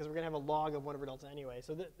 that thing because we're going to have a log of 1 over delta anyway.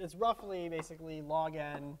 So it's roughly basically log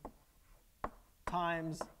n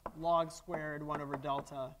times log squared 1 over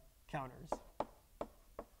delta counters.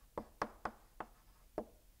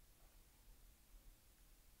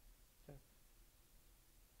 Okay.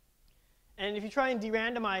 And if you try and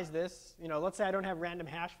de-randomize this, let's say I don't have random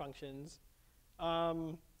hash functions.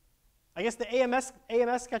 I guess the AMS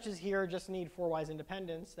sketches here just need 4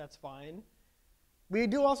 independence. That's fine. We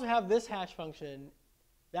do also have this hash function,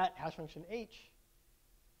 that hash function h.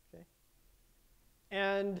 Okay.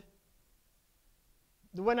 And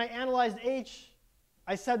when I analyzed h,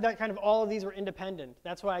 I said that kind of all of these were independent.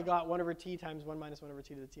 That's why I got 1 over t times 1 minus 1 over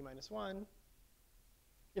t to the t minus 1.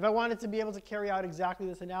 If I wanted to be able to carry out exactly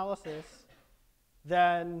this analysis,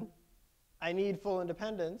 then I need full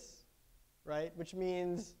independence, right? Which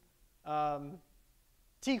means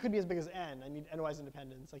t could be as big as n. I need n-wise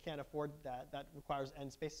independence. I can't afford that. That requires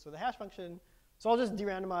n spaces with a hash function. So I'll just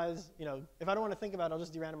de-randomize. If I don't want to think about it, I'll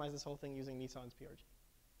just de-randomize this whole thing using Nissan's PRG.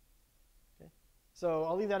 Okay? So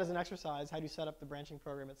I'll leave that as an exercise. How do you set up the branching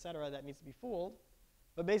program, et cetera, that needs to be fooled.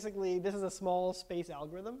 But basically, this is a small space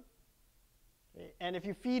algorithm. Okay? And if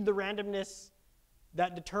you feed the randomness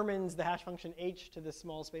that determines the hash function h to this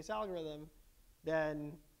small space algorithm,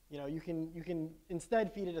 then you can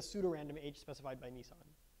instead feed it a pseudo-random h specified by Nissan.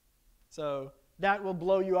 So that will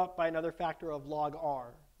blow you up by another factor of log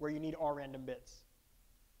r, where you need r random bits.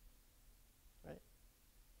 Right?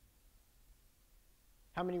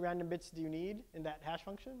 How many random bits do you need in that hash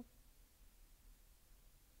function?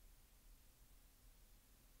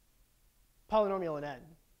 Polynomial in n.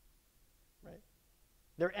 Right?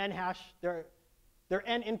 There are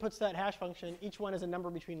n inputs to that hash function. Each one is a number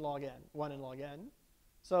between log n, 1 and log n.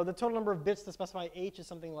 So the total number of bits to specify h is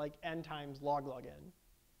something like n times log n.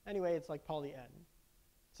 Anyway, it's like poly n.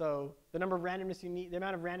 So the number of randomness you need, the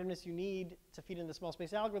amount of randomness you need to feed in the small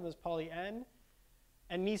space algorithm is poly n.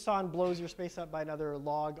 And Nissan blows your space up by another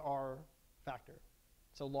log r factor.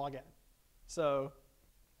 So log n. So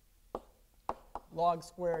log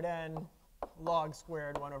squared n, log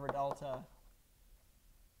squared 1 over delta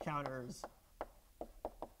counters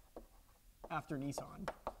after Nissan.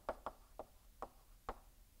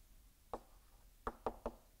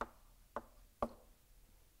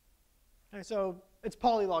 Okay, so it's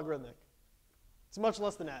polylogarithmic. It's much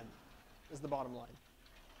less than n, is the bottom line.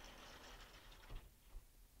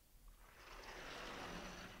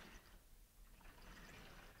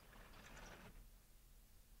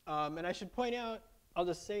 And I should point out, I'll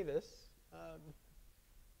just say this.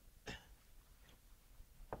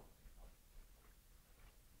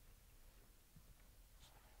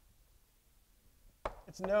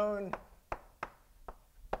 It's known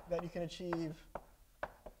that you can achieve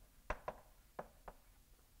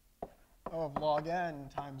O of log n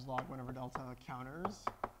times log 1 over delta counters,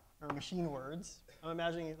 or machine words. I'm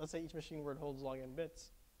imagining, let's say each machine word holds log n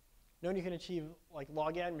bits. Known you can achieve like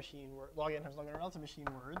log n log n times log n over delta machine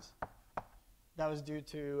words. That was due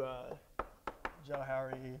to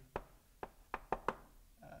Johari,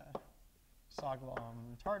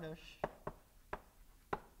 Soglam, Tardish.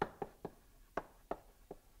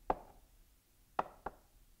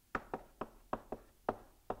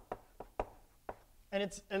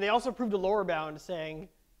 And they also proved a lower bound saying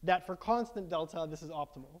that for constant delta, this is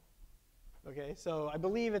optimal. Okay, so I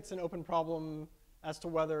believe it's an open problem as to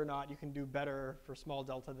whether or not you can do better for small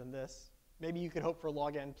delta than this. Maybe you could hope for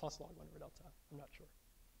log n plus log 1 over delta. I'm not sure.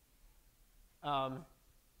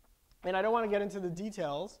 And I don't want to get into the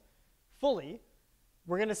details fully.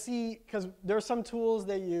 We're going to see, because there are some tools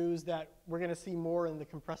they use that we're going to see more in the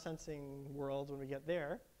compressed sensing world when we get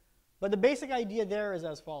there. But the basic idea there is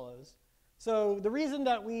as follows. So the reason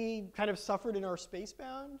that we kind of suffered in our space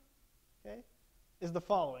bound, okay, is the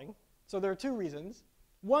following. So there are two reasons.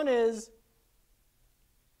 One is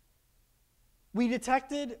we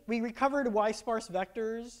recovered y-sparse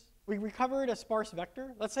vectors. We recovered a sparse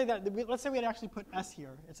vector. Let's say we had actually put s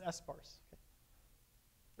here. It's s-sparse. Okay.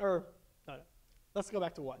 Or no. Let's go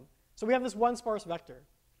back to 1. So we have this one sparse vector.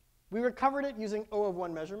 We recovered it using O of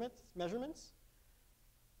 1 measurements.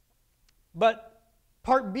 But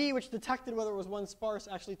part B, which detected whether it was one sparse,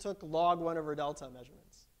 actually took log 1 over delta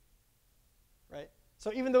measurements. Right?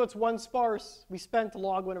 So even though it's one sparse, we spent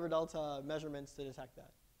log 1 over delta measurements to detect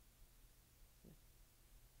that.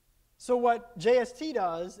 So what JST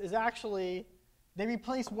does is actually they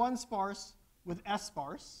replace one sparse with s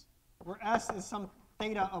sparse, where s is some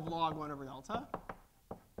theta of log 1 over delta.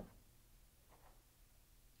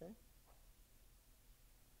 Okay.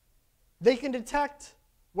 They can detect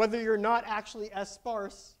whether you're not actually s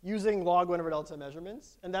sparse using log 1 over delta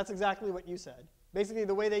measurements, and that's exactly what you said. Basically,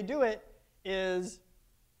 the way they do it is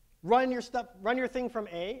run your thing from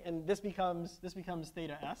A, and this becomes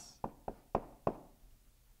theta s.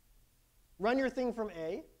 Run your thing from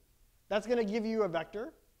A. That's going to give you a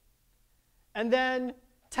vector. And then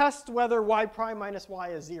test whether y prime minus y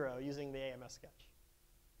is 0 using the AMS sketch.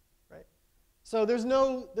 Right? So there's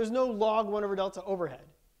no log 1 over delta overhead.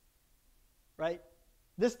 Right?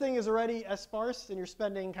 This thing is already S sparse, and you're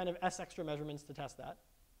spending kind of S extra measurements to test that.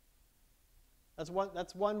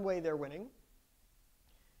 That's one way they're winning.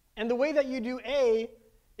 And the way that you do A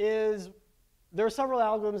is, there are several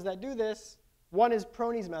algorithms that do this. One is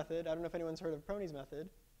Prony's method. I don't know if anyone's heard of Prony's method,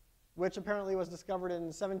 which apparently was discovered in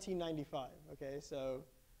 1795. Okay, so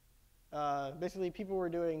basically people were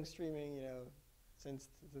doing streaming, since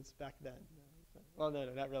back then. Well, no,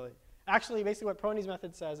 not really. Actually, basically what Prony's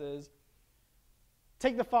method says is,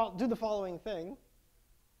 do the following thing.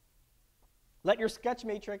 Let your sketch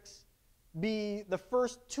matrix be the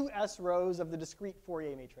first 2 S rows of the discrete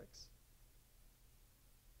Fourier matrix.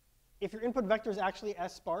 If your input vector is actually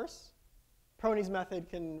S sparse, Prony's method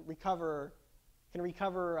can recover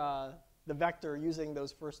the vector using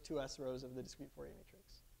those first 2 S rows of the discrete Fourier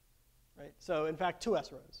matrix. Right? So in fact, 2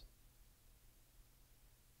 S rows.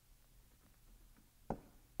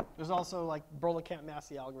 There's also like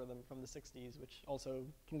Berlekamp-Massey algorithm from the 60s, which also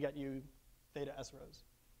can get you theta S rows.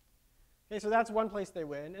 Okay, so that's one place they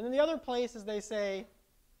win. And then the other place is they say,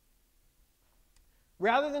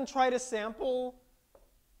 rather than try to sample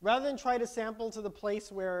to the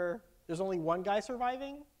place where there's only one guy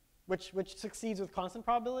surviving, which succeeds with constant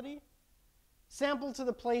probability, sample to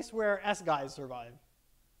the place where S guys survive.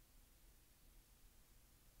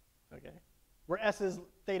 Okay, where S is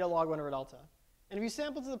theta log 1 over delta. And if you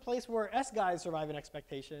sample to the place where S guys survive in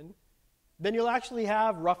expectation, then you'll actually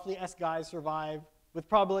have roughly S guys survive with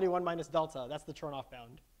probability 1 minus delta. That's the Chernoff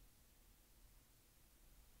bound.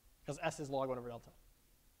 Because S is log 1 over delta.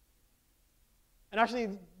 And actually,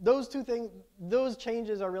 those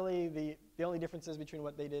changes are really the only differences between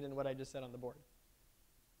what they did and what I just said on the board.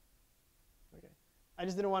 Okay. I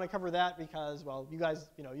just didn't want to cover that because, well, you guys,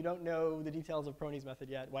 you don't know the details of Prony's method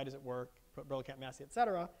yet. Why does it work? Berlekamp-Massey, et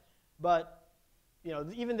cetera. But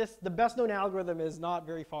even the best known algorithm is not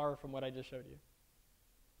very far from what I just showed you.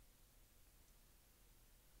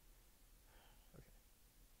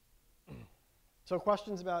 Okay. So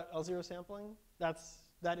questions about L0 sampling? That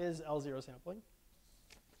is L0 sampling.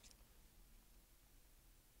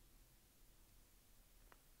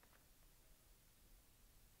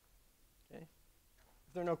 Okay.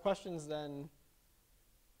 If there are no questions, then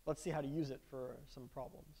let's see how to use it for some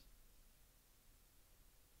problems.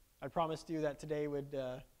 I promised you that today we'd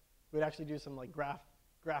actually do some like graph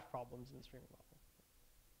problems in the streaming level.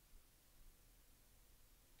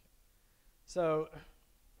 So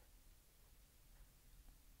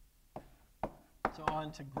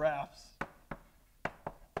on to graphs.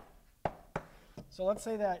 So let's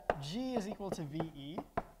say that G is equal to VE,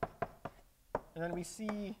 and then we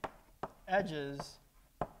see edges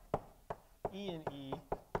E and E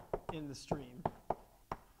in the stream.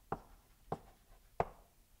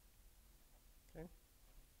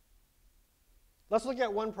 Let's look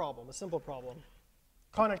at one problem, a simple problem.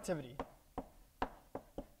 Connectivity.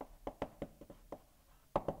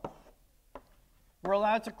 We're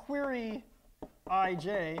allowed to query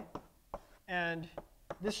ij, and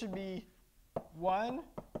this should be 1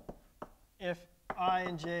 if I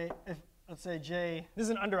and j, if let's say j, this is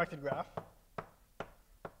an undirected graph.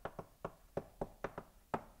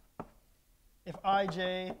 If I,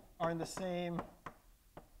 j are in the same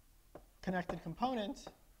connected component,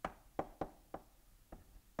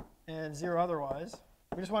 and 0 otherwise.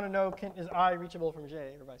 We just want to know, is I reachable from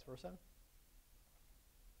j, or vice versa?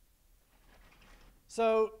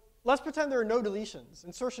 So let's pretend there are no deletions,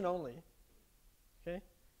 insertion only. Okay?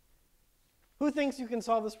 Who thinks you can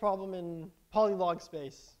solve this problem in polylog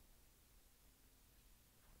space?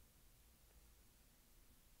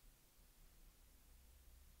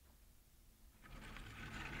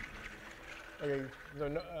 Okay,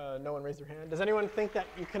 no one raised their hand. Does anyone think that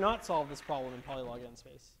you cannot solve this problem in polylog n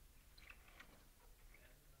space?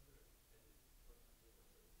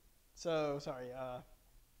 So, sorry.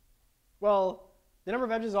 Well, the number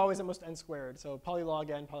of edges is always at most n squared. So polylog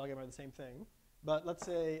n are the same thing. But let's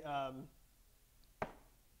say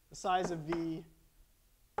the size of V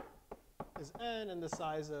is n and the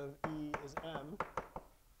size of E is m.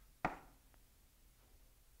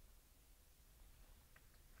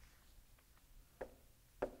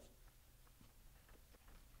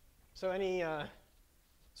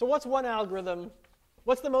 So what's one algorithm?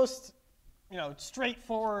 What's the most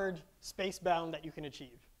straightforward space bound that you can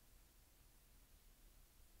achieve?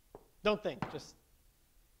 Don't think, just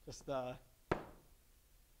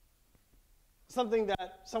something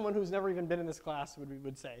that someone who's never even been in this class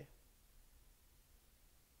would say.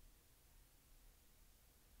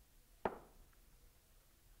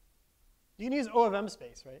 You can use O of M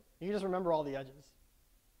space, right? You can just remember all the edges.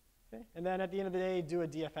 Okay? And then at the end of the day, do a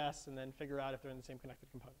DFS and then figure out if they're in the same connected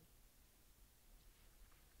component.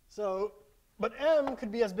 So, but M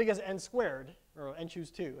could be as big as n squared, or n choose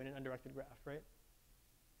 2 in an undirected graph, right?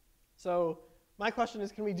 So my question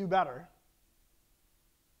is, can we do better?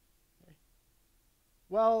 Okay.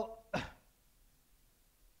 Well,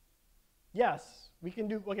 yes, we can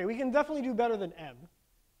do, okay, we can definitely do better than M.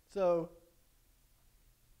 So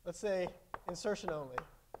let's say insertion only.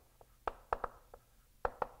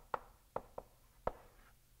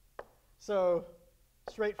 So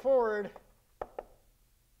straightforward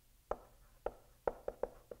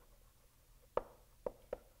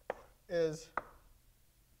is,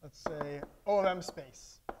 let's say, O of M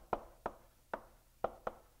space.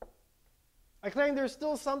 I claim there's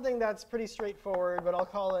still something that's pretty straightforward, but I'll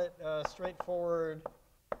call it straightforward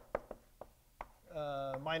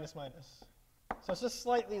minus minus. So it's just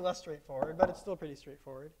slightly less straightforward, but it's still pretty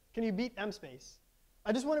straightforward. Can you beat M space?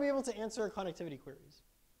 I just want to be able to answer connectivity queries.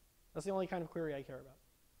 That's the only kind of query I care about.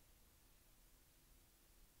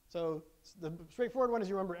 So the straightforward one is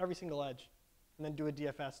you remember every single edge, and then do a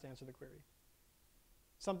DFS to answer the query.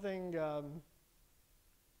 Something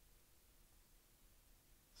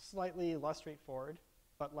slightly less straightforward,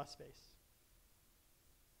 but less space.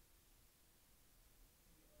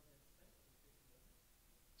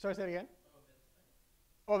 Sorry, say it again?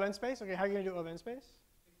 O of n space? Okay, how are you going to do O of n space?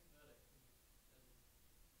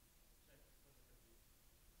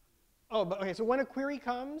 Oh, but okay, so when a query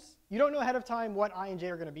comes, you don't know ahead of time what I and j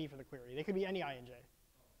are going to be for the query. They could be any I and j.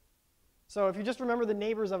 So if you just remember the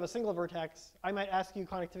neighbors of a single vertex, I might ask you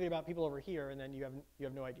connectivity about people over here, and then you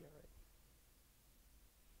have no idea, right?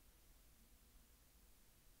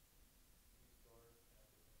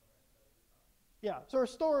 Yeah, so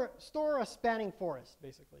store a spanning forest,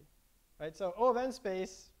 basically. Right? So O of n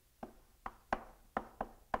space,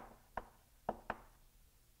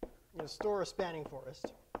 store a spanning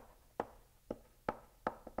forest.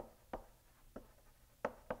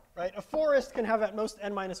 Right? A forest can have at most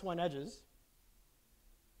n minus 1 edges.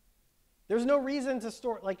 There's no reason to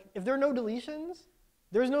store, like, if there are no deletions,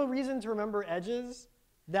 there's no reason to remember edges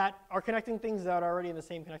that are connecting things that are already in the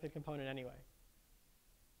same connected component anyway.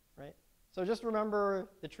 Right? So just remember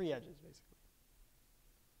the tree edges, basically.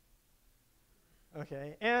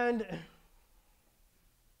 Okay, and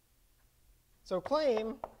so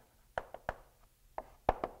claim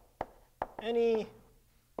any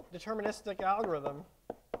deterministic algorithm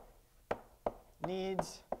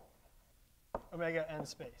needs omega n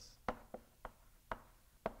space.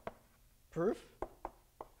 Proof?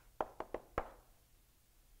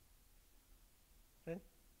 Okay.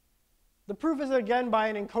 The proof is again by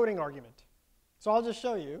an encoding argument. So I'll just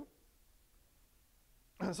show you.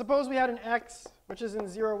 Suppose we had an x which is in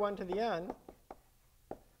 0, 1 to the n,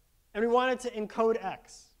 and we wanted to encode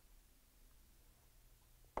x.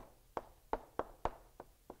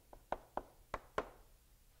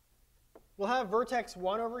 We'll have vertex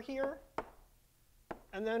 1 over here,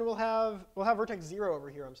 and then we'll have vertex 0 over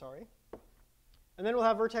here, I'm sorry. And then we'll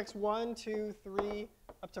have vertex 1, 2, 3,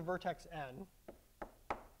 up to vertex n.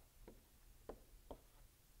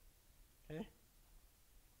 Okay.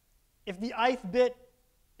 If the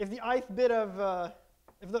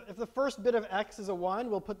first bit of x is a 1,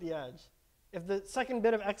 we'll put the edge. If the second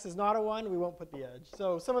bit of x is not a 1, we won't put the edge.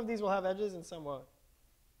 So some of these will have edges and some won't.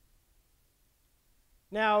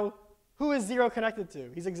 Now, who is 0 connected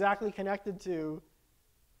to? He's exactly connected to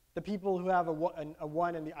the people who have a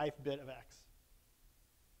 1 in the ith bit of x.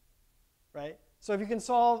 Right? So if you can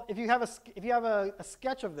solve, if you have a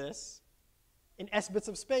sketch of this in s bits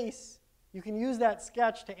of space, you can use that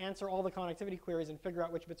sketch to answer all the connectivity queries and figure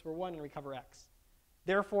out which bits were 1 and recover x.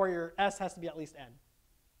 Therefore, your s has to be at least n.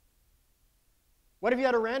 What if you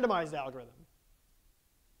had a randomized algorithm?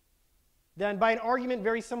 Then by an argument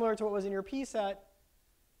very similar to what was in your p set,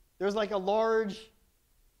 there's like a large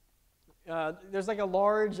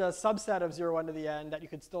subset of 0, 1 to the n that you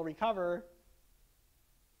could still recover.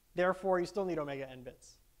 Therefore, you still need omega n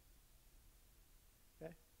bits.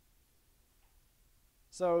 Okay?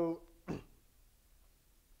 So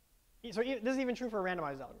this is even true for a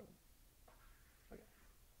randomized algorithm. Okay.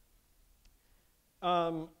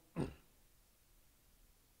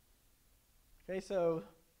 Okay, so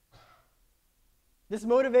this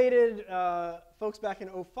motivated folks back in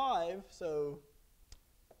 2005. So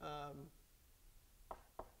I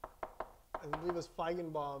believe it was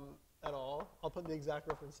Feigenbaum et al. I'll put the exact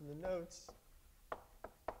reference in the notes.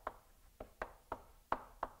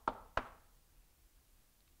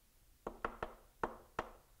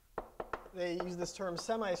 They use this term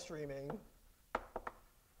semi-streaming.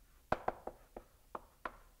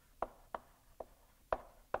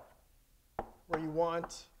 Where you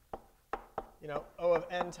want, O of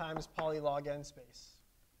n times poly log n space.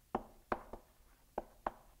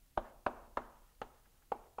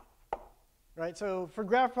 Right, so for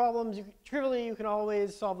graph problems, trivially, you can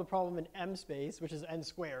always solve the problem in M space, which is n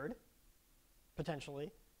squared,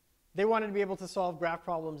 potentially. They wanted to be able to solve graph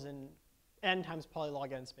problems in n times poly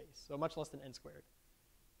log n space, so much less than n squared.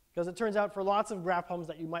 Because it turns out for lots of graph problems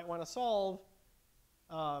that you might want to solve,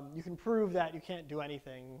 you can prove that you can't do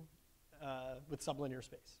anything with sublinear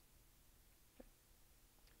space.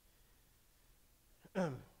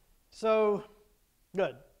 So,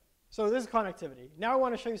 good. So this is connectivity. Now I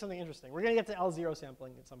want to show you something interesting. We're going to get to L0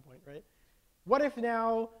 sampling at some point, right? What if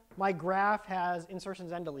now my graph has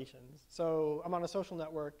insertions and deletions? So I'm on a social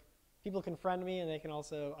network. People can friend me, and they can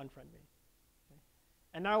also unfriend me. Okay?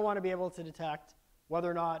 And now I want to be able to detect whether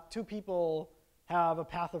or not two people have a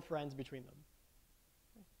path of friends between them.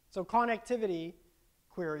 Okay? So connectivity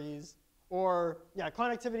queries,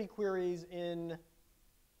 connectivity queries in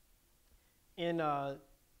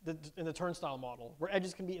the turnstile model, where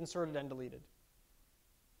edges can be inserted and deleted.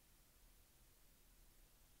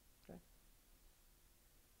 Okay.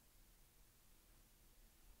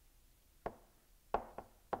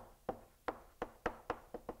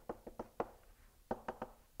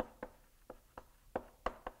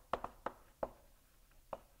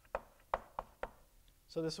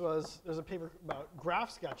 So there's a paper about graph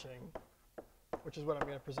sketching, which is what I'm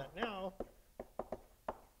going to present now.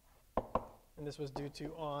 And this was due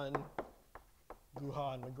to on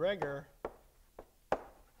Guha and McGregor.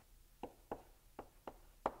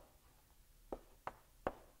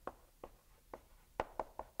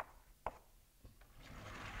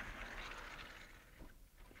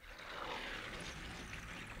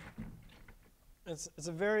 It's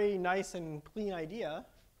a very nice and clean idea.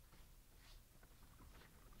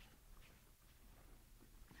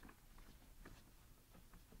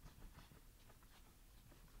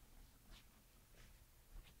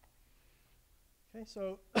 Okay,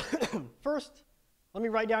 so first, let me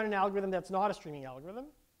write down an algorithm that's not a streaming algorithm.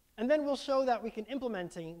 And then we'll show that we can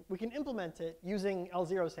implement it using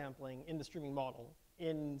L0 sampling in the streaming model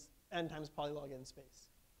in n times polylog n space.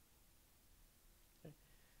 Okay.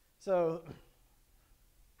 So,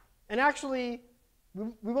 and actually,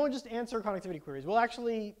 we won't just answer connectivity queries. We'll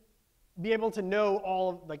actually be able to know all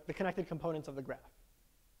of the connected components of the graph.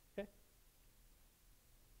 Okay?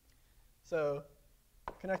 So,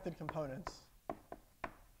 connected components.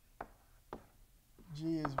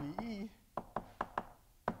 G is VE.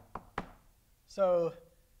 So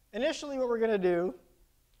initially what we're going to do,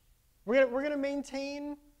 we're going to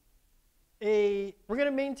maintain a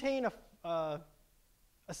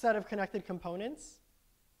set of connected components,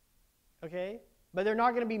 okay? But they're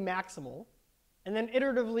not going to be maximal. And then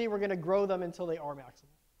iteratively we're going to grow them until they are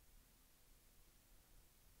maximal.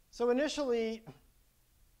 So initially,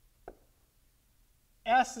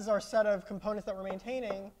 S is our set of components that we're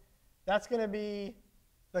maintaining. That's going to be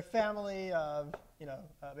the family of,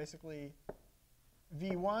 basically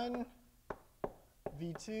V1,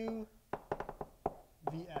 V2,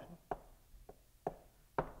 Vn.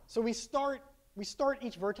 So we start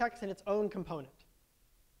each vertex in its own component.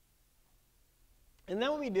 And then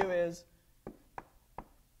what we do is,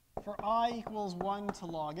 for I equals 1 to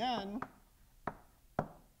log n,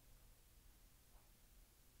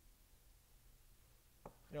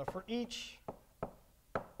 for each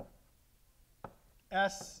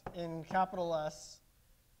S in capital S,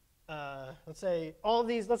 let's say all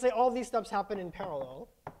these steps happen in parallel.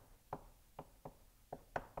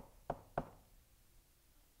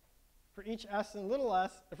 For each S in little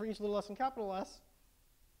s, for each little s in capital S,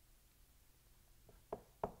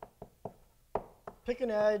 pick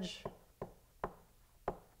an edge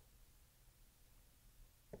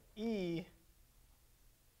E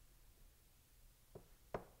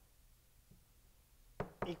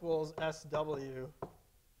equals SW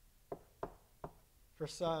for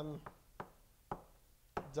some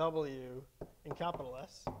W in capital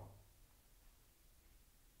S.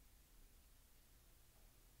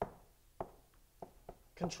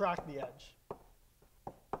 Contract the edge.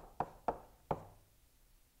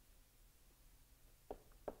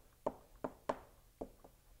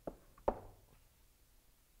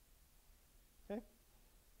 Okay?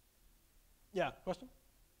 Yeah, question?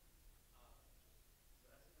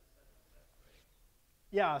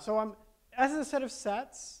 Yeah, so S is a set of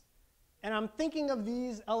sets, And I'm thinking of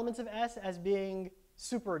these elements of S as being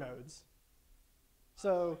supernodes.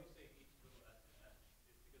 So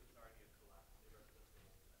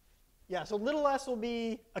yeah, so little s will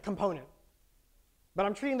be a component. But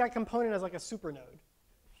I'm treating that component as like a supernode.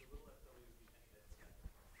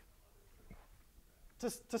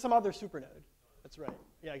 To some other supernode. That's right.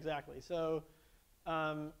 Yeah, exactly. So,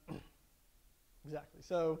 exactly.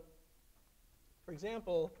 So, for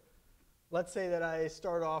example, let's say that I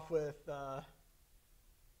start off with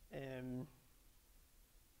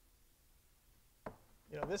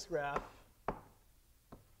this graph.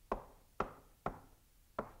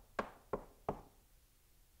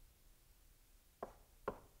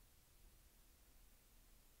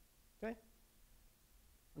 Okay.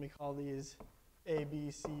 Let me call these A, B,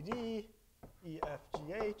 C, D, E, F, G,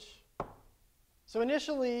 H. So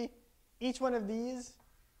initially, each one of these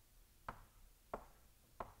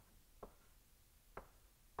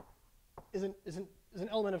is an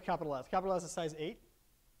element of capital S. Capital S is size 8.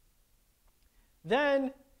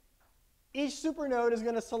 Then each supernode is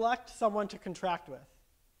going to select someone to contract with.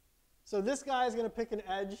 So this guy is going to pick an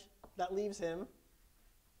edge that leaves him.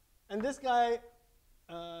 And this guy,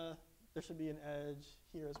 there should be an edge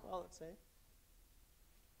here as well, let's say.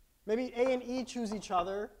 Maybe A and E choose each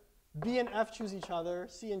other. B and F choose each other.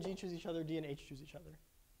 C and G choose each other. D and H choose each other.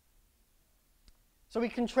 So we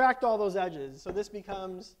contract all those edges. So this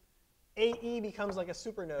becomes, AE becomes like a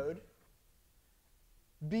supernode.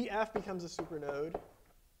 BF becomes a supernode.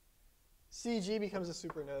 CG becomes a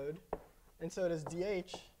supernode. And so does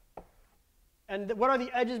DH. And what are the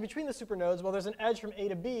edges between the supernodes? Well, there's an edge from A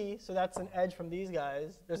to B, so that's an edge from these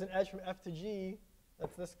guys. There's an edge from F to G,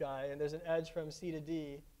 that's this guy. And there's an edge from C to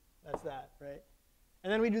D, that's that, right?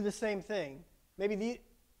 And then we do the same thing. Maybe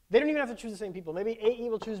they don't even have to choose the same people. Maybe AE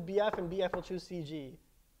will choose BF and BF will choose CG.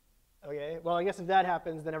 Okay, well, I guess if that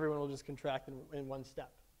happens, then everyone will just contract in one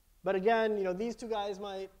step. But again, these two guys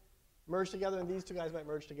might merge together and these two guys might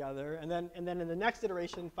merge together. And then in the next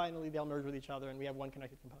iteration, finally, they'll merge with each other and we have one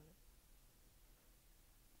connected component.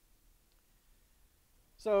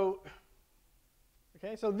 So,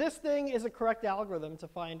 okay, so this thing is a correct algorithm to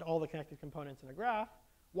find all the connected components in a graph.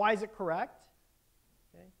 Why is it correct?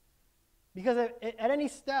 Okay. Because at any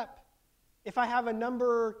step, if I have a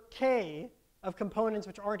number k of components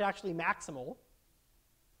which aren't actually maximal,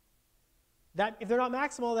 if they're not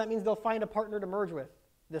maximal, that means they'll find a partner to merge with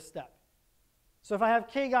this step. So if I have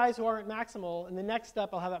k guys who aren't maximal, in the next step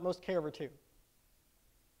I'll have at most k over 2.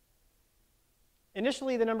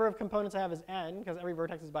 Initially, the number of components I have is n, because every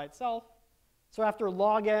vertex is by itself. So after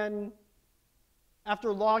log n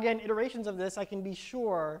iterations of this, I can be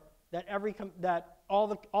sure that all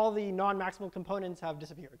the non-maximal components have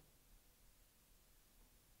disappeared.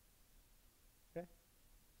 Okay?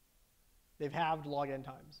 They've halved log n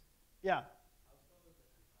times. Yeah.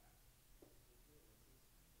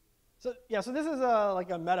 So yeah, so this is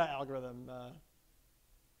like a meta algorithm.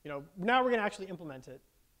 Now we're going to actually implement it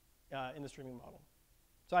in the streaming model.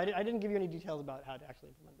 So I didn't give you any details about how to actually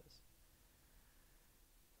implement this.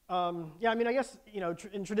 Yeah, I mean, I guess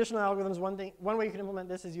in traditional algorithms, one way you can implement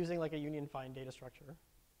this is using like a union find data structure,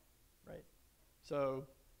 right? So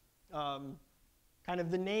kind of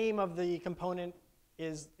the name of the component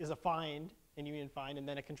is a find in union find, and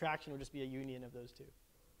then a contraction would just be a union of those two.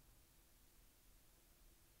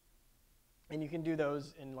 And you can do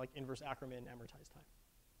those in like inverse Ackermann amortized time.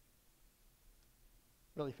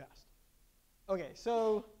 Really fast. Okay,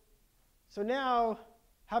 so now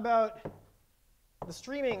how about the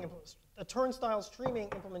streaming, a turnstile streaming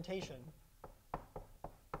implementation?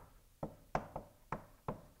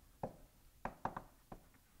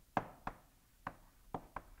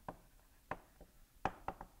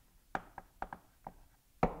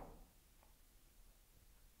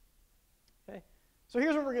 Okay, so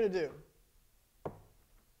here's what we're going to do.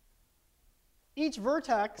 Each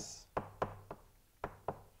vertex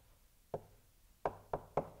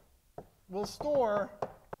will store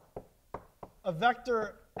a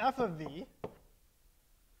vector f of v,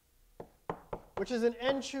 which is an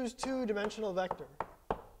n choose 2 dimensional vector.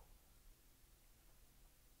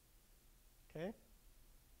 Okay?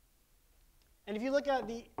 And if you look at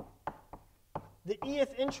the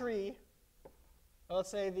e'th entry, let's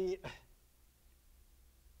say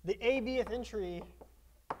the ab'th entry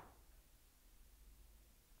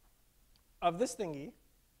of this thingy,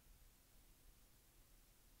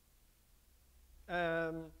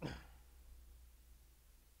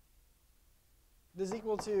 this is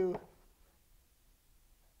equal to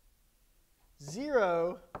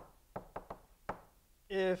 0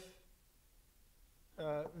 if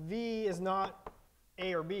v is not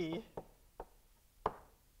a or b,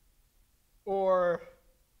 or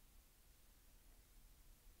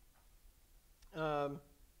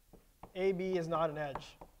AB is not an edge.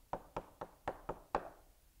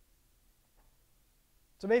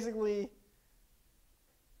 So basically,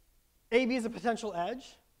 AB is a potential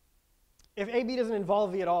edge. If AB doesn't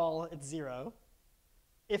involve V at all, it's 0.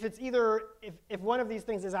 If it's either, if one of these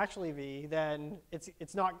things is actually V, then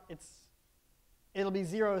it'll be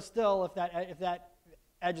 0 still if that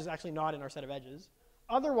edge is actually not in our set of edges.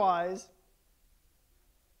 Otherwise,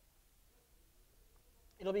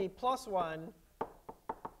 it'll be +1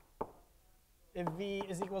 if V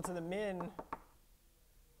is equal to the min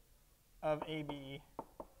of AB,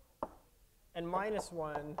 and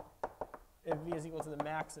 -1 if V is equal to the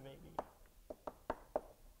max of AB.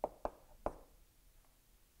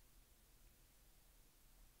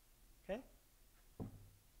 Okay?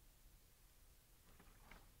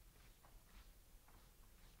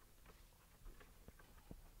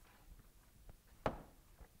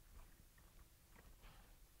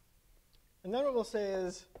 And then what we'll say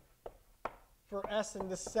is, for S in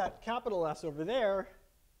this set, capital S over there,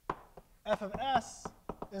 f of S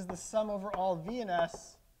is the sum over all V in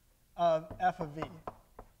S of f of V.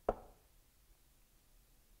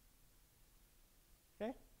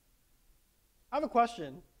 Okay? I have a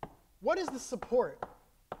question. What is the support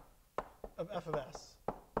of f of S?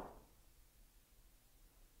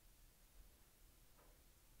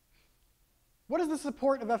 What is the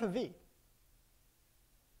support of f of V?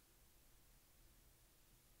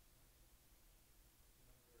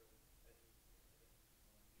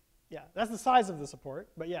 Yeah, that's the size of the support,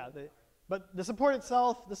 but yeah, but the support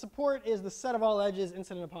itself, the support is the set of all edges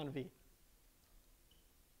incident upon V.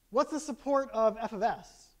 What's the support of f of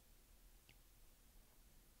S?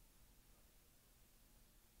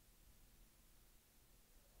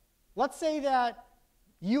 Let's say that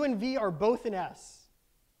U and V are both in S.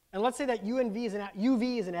 And let's say that U and V is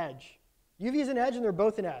UV is an edge. UV is an edge and they're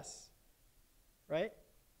both in S. Right?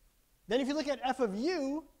 Then if you look at f of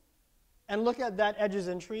U and look at that edge's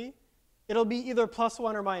entry, it'll be either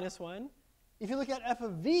 +1 or -1. If you look at f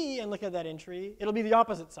of V and look at that entry, it'll be the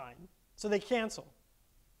opposite sign. So they cancel.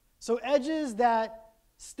 So edges that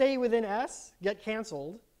stay within S get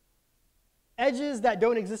canceled. Edges that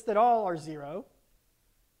don't exist at all are 0.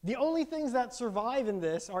 The only things that survive in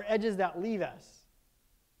this are edges that leave S.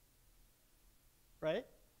 Right?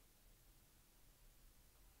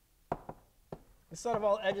 The set of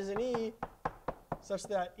all edges in E such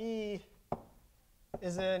that E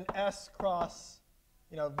is in S cross,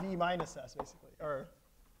 V minus S, basically. Or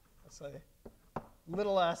let's say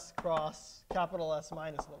little s cross capital S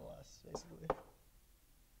minus little s, basically.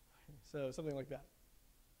 So something like that.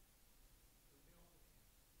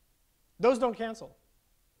 Those don't cancel.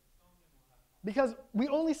 Because we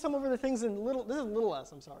only sum over the things in little, this is little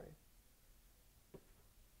s, I'm sorry.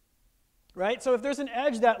 Right? So if there's an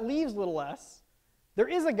edge that leaves little s, there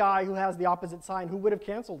is a guy who has the opposite sign who would have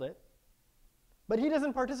canceled it. But he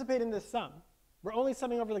doesn't participate in this sum. We're only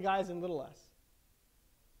summing over the guys in little s.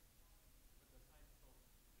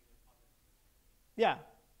 Yeah,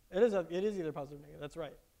 it is either positive or negative. That's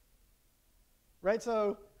right. Right?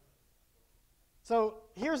 So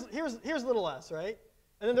here's little s, right?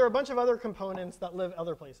 And then there are a bunch of other components that live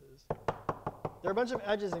other places. There are a bunch of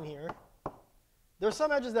edges in here. There are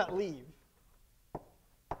some edges that leave.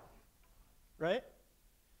 Right?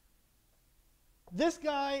 This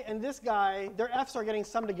guy and this guy, their f's are getting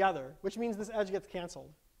summed together, which means this edge gets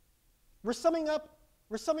canceled. We're summing up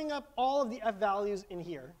all of the f values in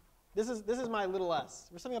here. This is my little s.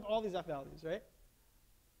 We're summing up all these f values, right?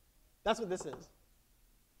 That's what this is.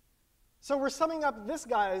 So we're summing up this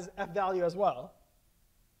guy's f value as well.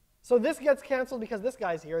 So this gets canceled because this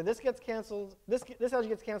guy's here. This gets canceled. This edge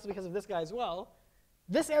gets canceled because of this guy as well.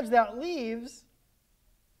 This edge that leaves,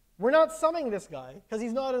 we're not summing this guy because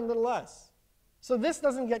he's not in little s. So this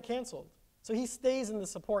doesn't get canceled. So he stays in the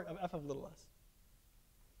support of f of little s.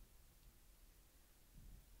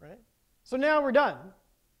 Right? So now we're done.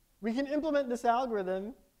 We can implement this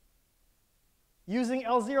algorithm using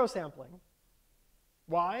L0 sampling.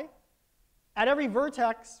 Why? At every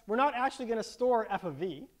vertex, we're not actually going to store f of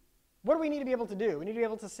v. What do we need to be able to do? We need to be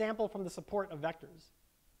able to sample from the support of vectors.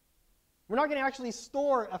 We're not going to actually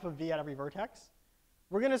store f of v at every vertex.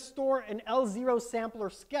 We're going to store an L0 sampler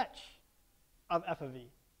sketch of f of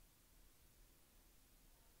v.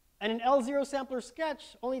 And an L0 sampler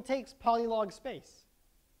sketch only takes polylog space.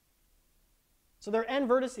 So there are n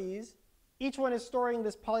vertices. Each one is storing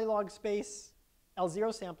this polylog space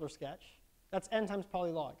L0 sampler sketch. That's n times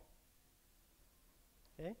polylog.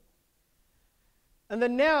 Okay? And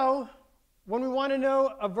then now, when we want to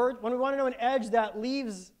know an edge that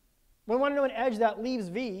leaves when we want to know an edge that leaves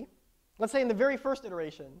V, let's say in the very first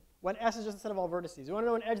iteration, when S is just a set of all vertices, we want to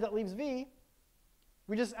know an edge that leaves V,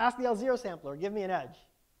 we just ask the L0 sampler, give me an edge,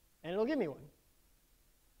 and it'll give me one,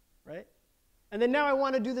 right? And then now I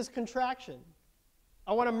want to do this contraction.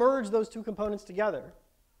 I want to merge those two components together.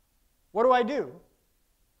 What do?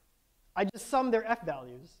 I just sum their F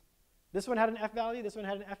values. This one had an F value, this one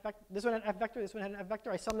had an F vector, this one had an F vector, this one had an F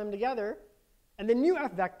vector. I sum them together, and the new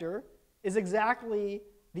F vector is exactly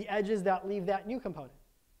the edges that leave that new component,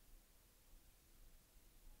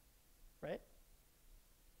 right?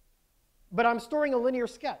 But I'm storing a linear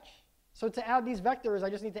sketch. So to add these vectors, I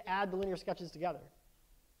just need to add the linear sketches together.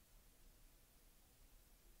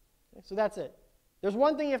 Okay, so that's it. There's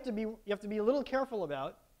one thing you have to be a little careful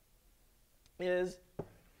about is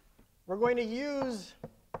we're going to use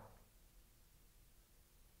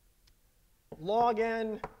log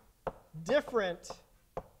n different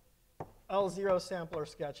L0 sampler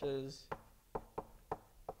sketches,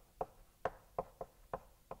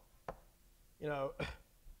 you know,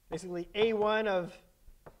 basically A1 of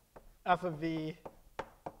f of v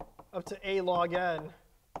up to A log n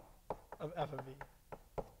of f of v.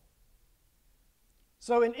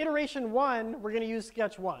 So in iteration 1, we're going to use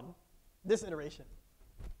sketch 1, this iteration.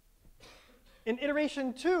 In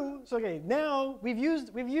iteration 2, so okay, now we've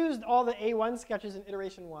used all the A1 sketches in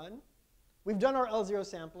iteration 1. We've done our L0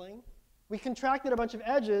 sampling. We contracted a bunch of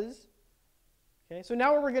edges. Okay, so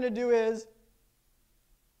now what we're going to do is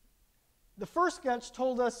the first sketch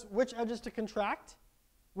told us which edges to contract.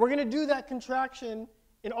 We're going to do that contraction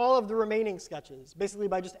in all of the remaining sketches, basically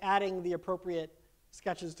by just adding the appropriate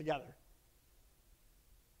sketches together.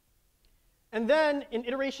 And then in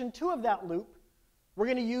iteration 2 of that loop, we're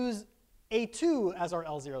going to use A2 as our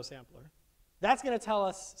L0 sampler. That's going to tell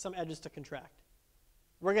us some edges to contract.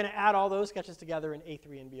 We're going to add all those sketches together in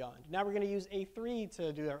A3 and beyond. Now we're going to use A3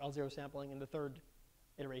 to do our L0 sampling in the third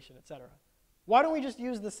iteration, et cetera. Why don't we just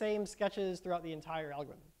use the same sketches throughout the entire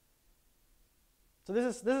algorithm? So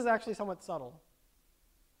this is actually somewhat subtle.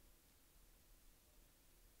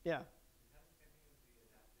 Yeah.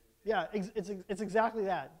 Yeah, it's exactly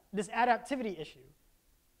that. This adaptivity issue,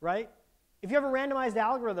 right? If you have a randomized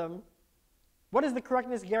algorithm, what does the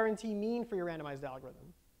correctness guarantee mean for your randomized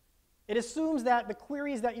algorithm? It assumes that the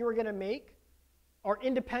queries that you are going to make are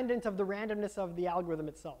independent of the randomness of the algorithm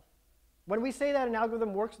itself. When we say that an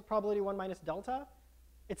algorithm works with probability 1 minus delta,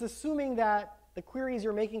 it's assuming that the queries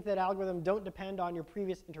you're making to that algorithm don't depend on your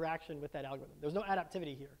previous interaction with that algorithm. There's no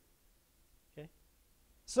adaptivity here. Okay?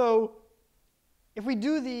 So if we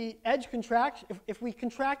do the edge contraction, if we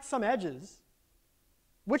contract some edges,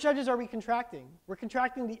 which edges are we contracting? We're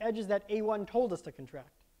contracting the edges that A1 told us to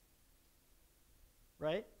contract,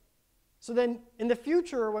 right? So then in the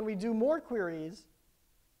future, when we do more queries,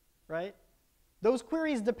 right, those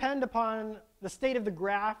queries depend upon the state of the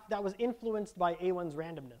graph that was influenced by A1's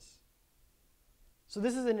randomness. So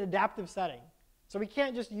this is an adaptive setting. So we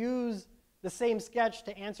can't just use the same sketch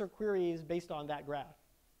to answer queries based on that graph,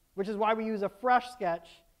 which is why we use a fresh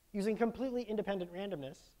sketch using completely independent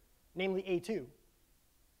randomness, namely A2.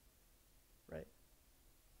 Right?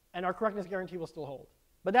 And our correctness guarantee will still hold.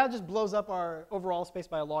 But that just blows up our overall space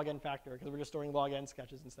by a log n factor because we're just storing log n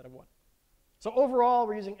sketches instead of 1. So overall,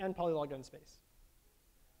 we're using n polylog n space.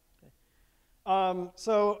 Okay.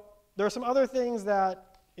 So there are some other things that,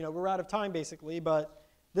 we're out of time basically, but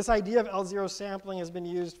this idea of L0 sampling has been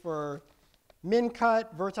used for min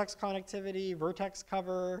cut, vertex connectivity, vertex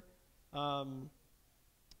cover. Well,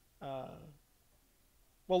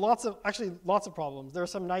 lots of problems. There are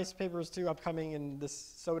some nice papers too upcoming in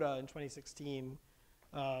this SOTA in 2016.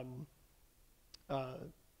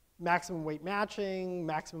 Maximum weight matching,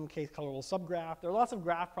 maximum case colorable subgraph. There are lots of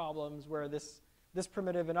graph problems where this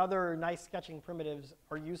primitive and other nice sketching primitives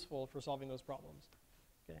are useful for solving those problems.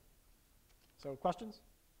 Okay. So questions?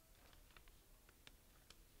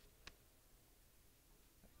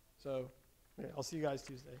 So I'll see you guys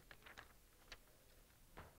Tuesday.